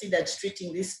have considered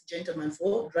treating this gentleman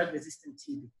for drug-resistant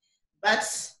TB. But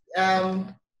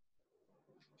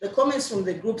the comments from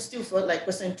the group still felt like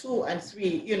question 2 and 3,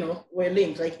 you know, were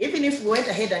linked. Like, even if we went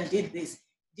ahead and did this,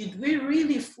 did we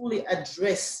really fully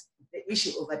address the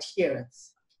issue of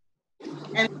adherence?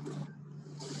 And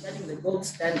regarding the gold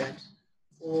standard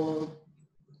for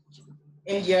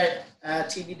MDR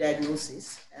TB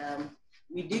diagnosis,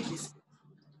 we did this,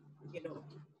 you know,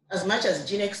 as much as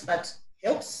GeneXpert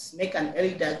helps make an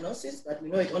early diagnosis, but we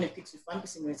know it only picks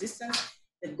rifampicin resistance,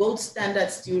 the gold standard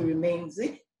still remains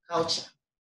the culture.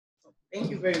 So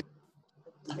thank you very much.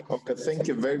 Okay, thank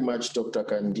you very much, Dr.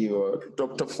 Kandiwa.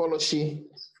 Dr. Foloshi.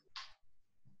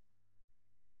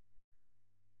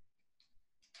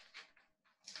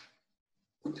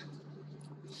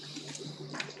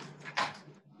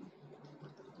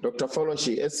 Dr.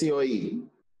 Foloshi, SCOE.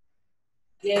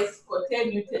 Yes, Kote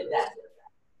muted that.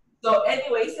 So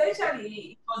anyway,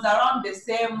 essentially, it was around the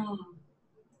same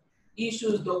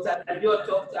issues Dr. Kandiwa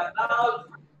talked about.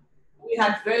 We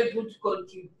had very good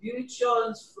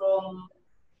contributions from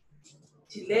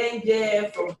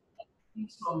Chilenge, from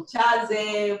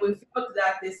Chaze. We felt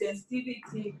that the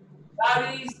sensitivity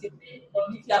varies depending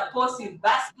on if you are positive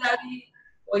vascularly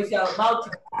or if you are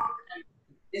multiple.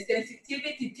 The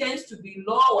sensitivity tends to be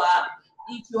lower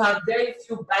if you have very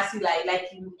few bacilli,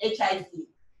 like in HIV. It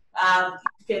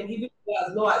can even go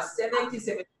as low as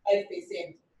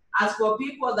 70-75%. As for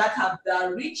people that have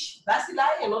the rich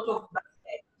bacilli, a lot of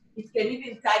bacilli, it can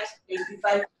even touch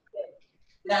 85%.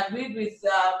 We agreed with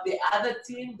the other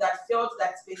team that felt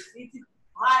that specificity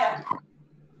higher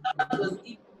was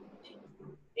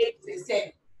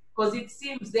 8%, because it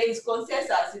seems there is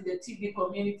consensus in the TB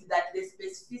community that the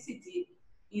specificity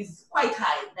is quite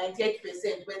high,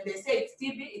 98%. When they say it's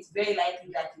TB, it's very likely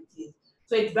that it is.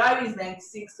 So it varies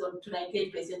 96 to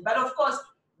 98%. But of course,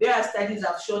 there are studies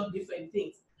have shown different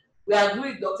things. We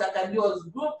agree with Dr. Kandiwa's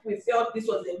group. We felt this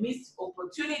was a missed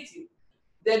opportunity.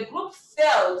 The group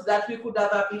felt that we could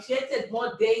have appreciated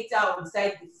more data on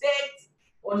side effects,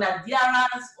 on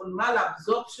adherence, on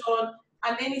malabsorption,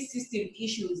 and any system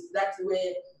issues that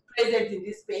were present in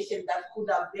this patient that could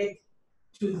have led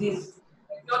to this.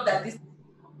 I felt that this.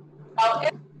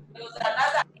 However, there was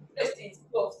another interesting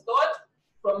school of thought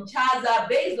from Chaza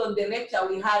based on the lecture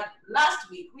we had last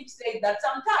week, which said that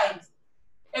sometimes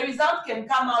a result can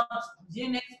come out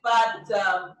GeneXpert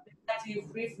negative,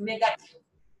 brief negative,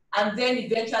 and then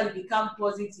eventually become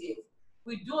positive.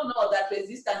 We do know that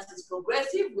resistance is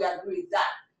progressive, we agree with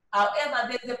that. However,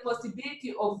 there's a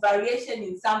possibility of variation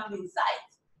in sampling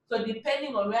sites. So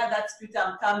depending on where that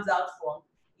sputum comes out from,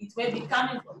 it may be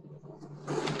coming from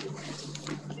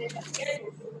a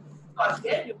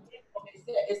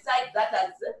site that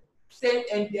has same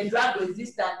and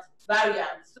drug-resistant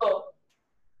variant. So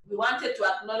we wanted to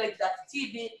acknowledge that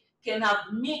TB can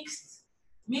have mixed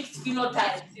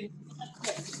phenotypes.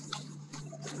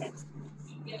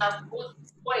 We have both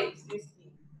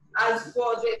coexisting. As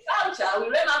for the culture, we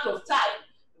ran out of time,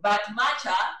 but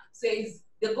Macha says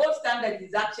the gold standard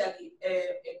is actually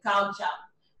a culture.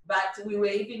 But we were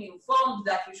even informed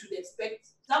that we should expect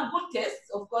some good tests.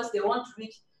 Of course, they won't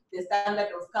reach the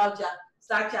standard of culture,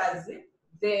 such as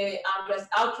the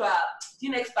Ultra,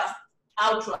 GeneXpert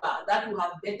Ultra, that will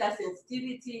have better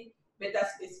sensitivity, better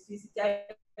specificity. I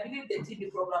believe the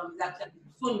TB program is actually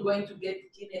soon going to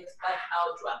get GeneXpert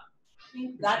Ultra. I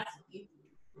think that's it.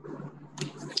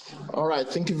 All right,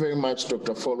 thank you very much,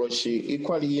 Dr. Foloshi.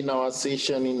 Equally, in our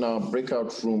session, in our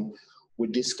breakout room, we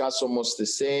discussed almost the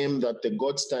same, that the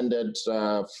gold standard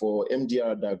for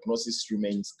MDR diagnosis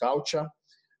remains culture.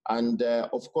 And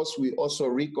of course, we also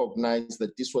recognize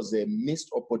that this was a missed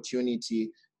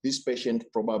opportunity. This patient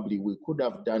probably, we could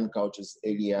have done cultures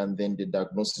earlier and then the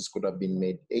diagnosis could have been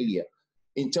made earlier.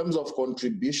 In terms of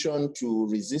contribution to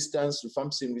resistance,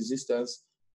 rifampicin resistance,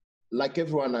 like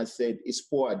everyone has said, it's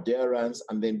poor adherence.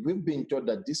 And then we've been told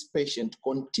that this patient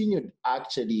continued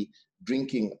actually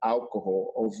drinking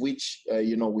alcohol, of which,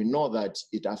 we know that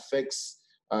it affects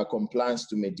compliance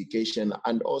to medication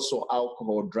and also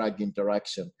alcohol-drug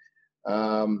interaction.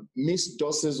 Missed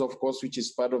doses, of course, which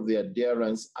is part of the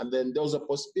adherence. And then there was a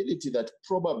possibility that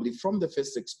probably from the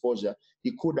first exposure,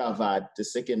 he could have had the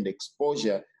second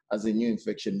exposure as a new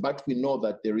infection. But we know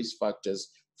that there is factors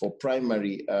for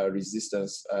primary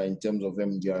resistance in terms of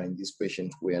MDR in this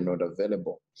patient who are not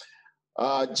available.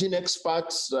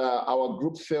 GeneXpert, our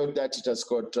group felt that it has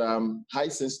got high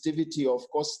sensitivity, of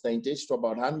course, 98 to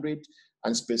about 100,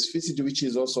 and specificity, which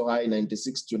is also high,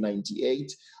 96 to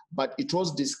 98. But it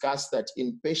was discussed that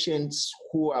in patients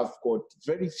who have got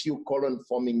very few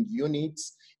colon-forming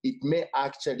units, it may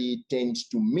actually tend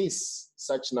to miss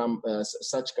such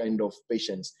kind of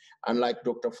patients. And like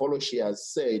Dr. Foloshi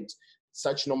has said,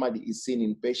 such normally is seen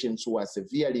in patients who are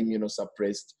severely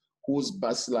immunosuppressed, whose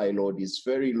bacilli load is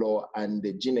very low, and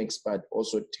the gene expert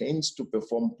also tends to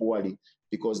perform poorly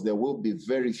because there will be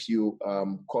very few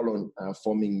colon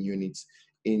forming units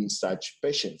in such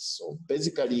patients. So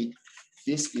basically,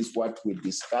 this is what we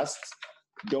discussed.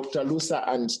 Dr. Lusa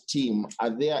and team, are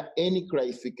there any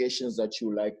clarifications that you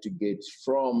would like to get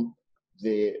from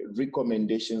the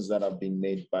recommendations that have been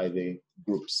made by the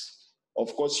groups?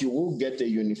 Of course, you will get a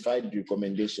unified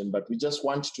recommendation, but we just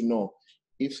want to know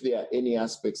if there are any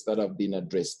aspects that have been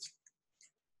addressed.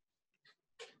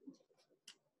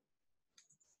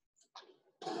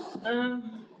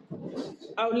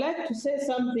 I would like to say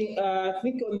something, I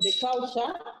think on the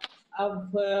culture.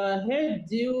 I've heard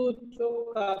you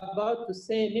talk about to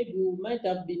say maybe we might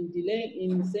have been delaying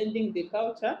in sending the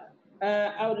culture.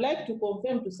 I would like to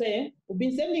confirm to say we've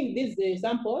been sending these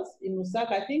samples in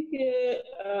Lusaka. I think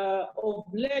of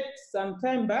late, some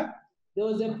time back, there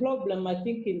was a problem, I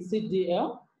think, in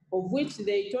CDL, of which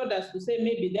they told us to say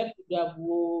maybe that could have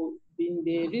been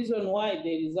the reason why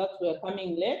the results were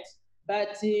coming late.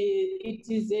 But it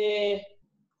is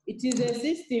a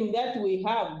system that we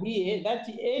have here that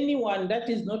anyone that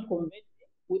is not converted,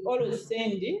 we always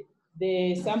send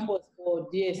the samples for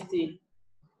DST.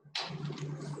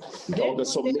 Then Okay,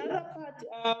 so on the other part,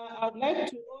 I would like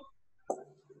to.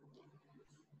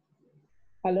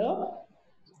 Hello?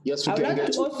 Yes, we I would can like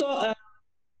get to also.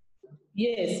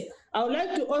 Yes, I would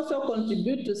like to also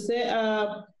contribute to say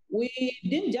we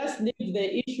didn't just leave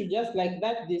the issue just like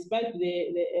that, despite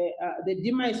the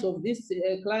demise of this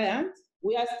client.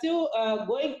 We are still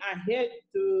going ahead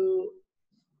to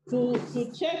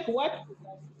check what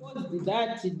caused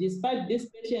that, despite this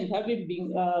patient having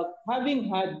been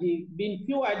been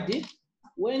cured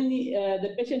when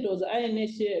the patient was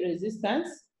INH resistant.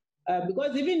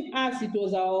 Because even us, it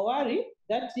was our worry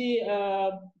that the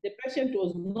patient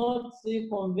was not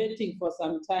converting for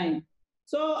some time.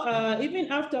 So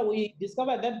even after we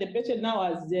discovered that the patient now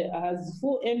has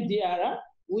full MDR,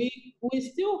 we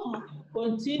still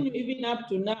continue even up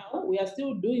to now. We are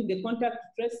still doing the contact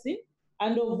tracing,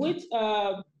 and of which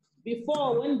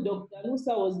before, when Dr.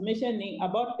 Lusa was mentioning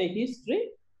about the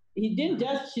history, she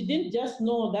didn't just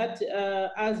know that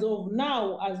as of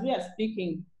now, as we are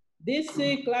speaking, this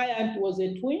client was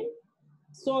a twin.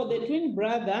 So the twin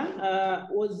brother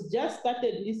was just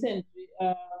started recently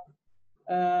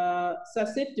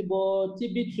susceptible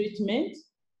TB treatment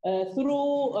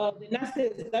through the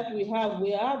nurses that we have.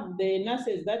 We have the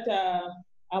nurses that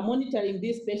are monitoring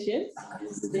these patients,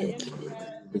 the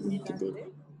MDR TB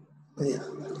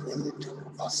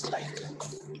nurses.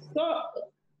 So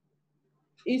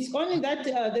it's only that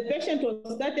the patient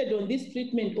was started on this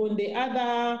treatment on the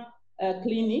other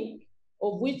clinic,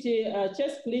 of which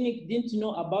Chest Clinic didn't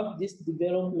know about this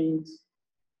development.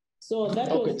 So that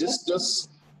okay, was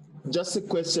just a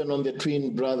question on the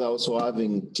twin brother also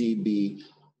having TB.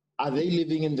 Are they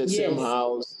living in the same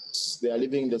house? They are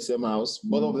living in the same house.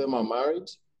 Both of them are married?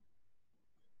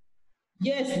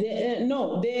 Yes,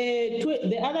 no,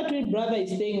 the other twin brother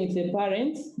is staying with the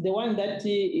parents, the one that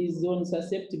is on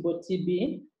susceptible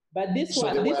TB. But this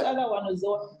other one was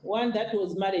the one that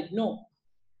was married. No,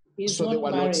 he's so not they were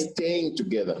married. not staying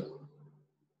together?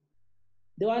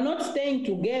 They were not staying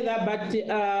together,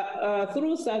 but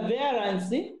through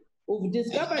surveillance, we've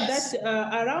discovered that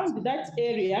around that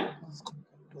area,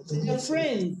 there are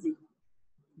friends.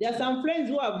 There are some friends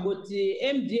who have got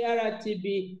MDR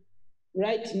TB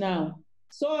right now.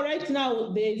 So right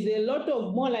now, there is a lot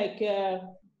of more like the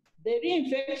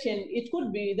reinfection. It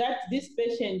could be that this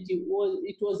patient it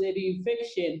was a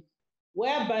reinfection,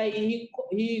 whereby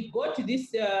he got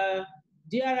this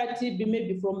DRTB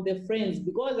maybe from the friends,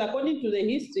 because according to the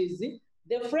histories,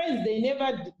 the friends they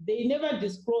never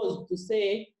disclosed to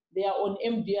say they are on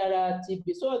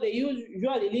MDR-TB. So they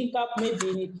usually link up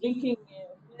maybe in drinking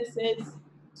places.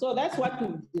 So that's what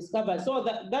we've discovered. So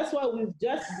that's why we've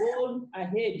just gone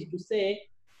ahead to say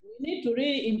we need to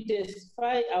really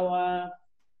intensify our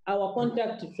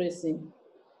contact tracing.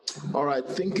 All right,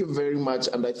 thank you very much.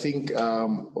 And I think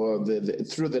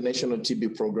through the National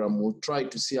TB Program, we'll try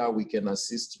to see how we can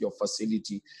assist your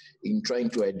facility in trying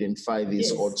to identify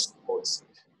these hotspots.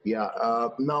 Yeah,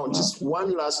 now just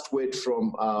one last word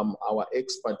from our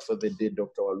expert for the day,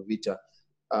 Dr. WALUBITA.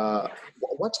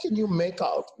 What can you make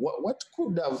out? What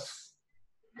could have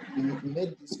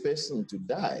made this person to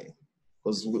die?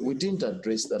 Because we didn't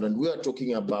address that, and we are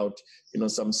talking about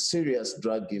some serious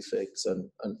drug effects. And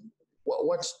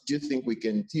what do you think we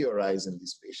can theorize in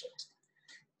this patient?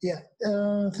 Yeah,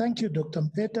 thank you, Dr.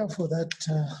 Mpeta, for that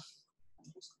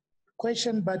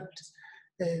question. But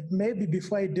maybe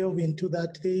before I delve into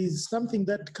that, there is something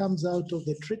that comes out of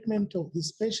the treatment of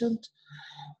this patient.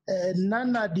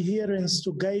 Non-adherence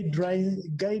to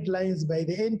guidelines by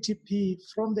the NTP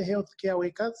from the healthcare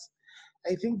workers.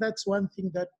 I think that's one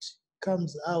thing that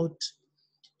comes out.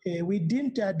 We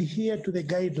didn't adhere to the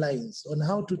guidelines on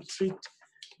how to treat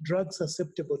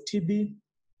drug-susceptible TB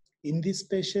in this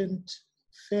patient.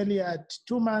 Failure at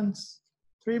 2 months,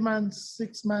 3 months,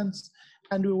 6 months,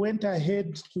 and we went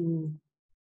ahead to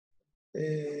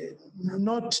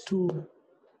not to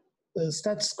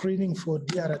start screening for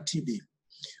DRTB.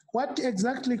 What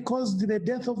exactly caused the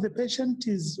death of the patient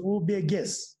will be a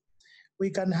guess. We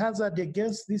can hazard a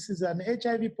guess. This is an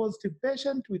HIV positive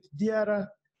patient with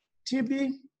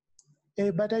DRTB,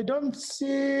 but I don't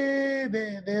see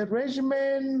the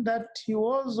regimen that he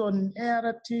was on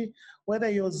ART, whether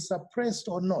he was suppressed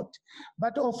or not.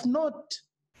 But of note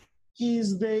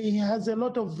is he has a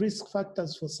lot of risk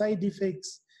factors for side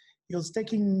effects. He was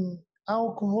taking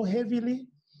alcohol heavily.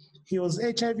 He was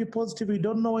HIV positive. We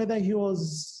don't know whether he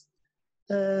was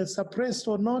suppressed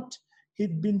or not.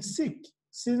 He'd been sick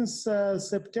since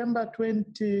September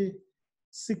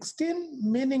 2016,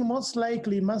 meaning most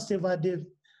likely he must have been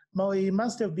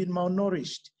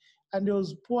malnourished, and he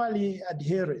was poorly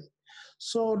adherent.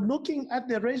 So looking at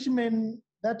the regimen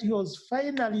that he was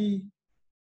finally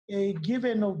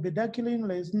given of bedaquiline,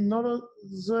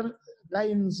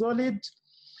 linezolid,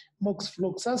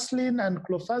 moxifloxacin, and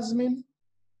clofazimine,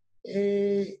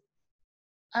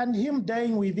 and him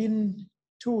dying within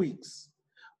 2 weeks,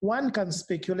 one can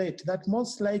speculate that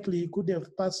most likely he could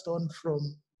have passed on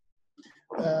from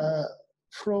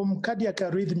cardiac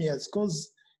arrhythmias,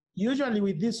 because usually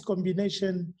with this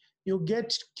combination, you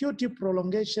get QT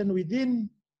prolongation within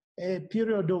a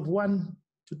period of 1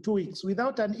 to 2 weeks.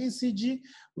 Without an ECG,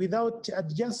 without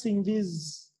adjusting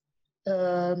these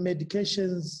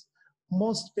medications,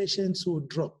 most patients will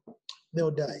drop, they'll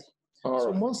die.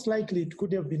 So most likely it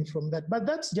could have been from that, but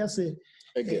that's just a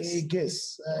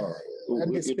guess.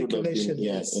 And a speculation.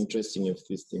 Yes, interesting if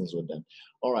these things were done.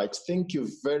 All right, thank you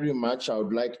very much. I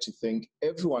would like to thank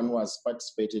everyone who has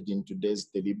participated in today's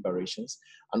deliberations.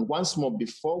 And once more,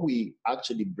 before we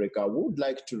actually break, I would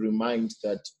like to remind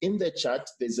that in the chat,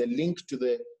 there's a link to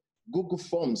the Google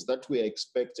Forms that we are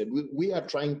expected. We are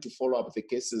trying to follow up the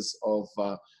cases of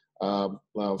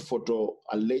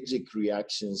photoallergic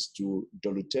reactions to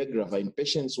dolutegravir in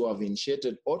patients who have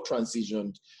initiated or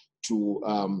transitioned to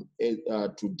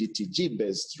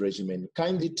DTG-based regimen.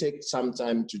 Kindly take some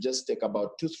time to just take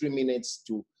about 2-3 minutes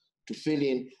to fill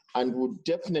in, and would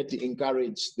definitely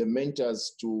encourage the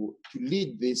mentors to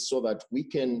lead this so that we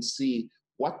can see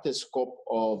what the scope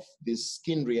of these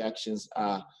skin reactions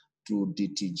are to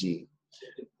DTG.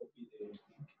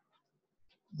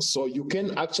 So you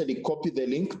can actually copy the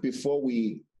link before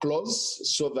we close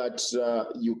so that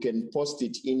you can post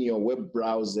it in your web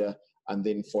browser and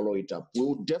then follow it up. We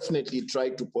will definitely try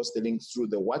to post the link through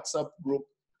the WhatsApp group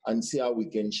and see how we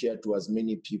can share to as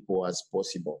many people as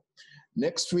possible.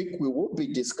 Next week, we will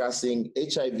be discussing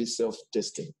HIV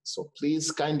self-testing. So please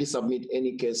kindly submit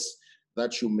any case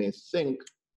that you may think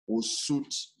will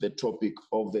suit the topic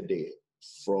of the day.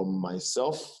 From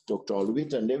myself, Dr.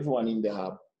 WALUBITA, and everyone in the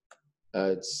hub,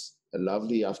 it's a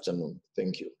lovely afternoon.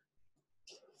 Thank you.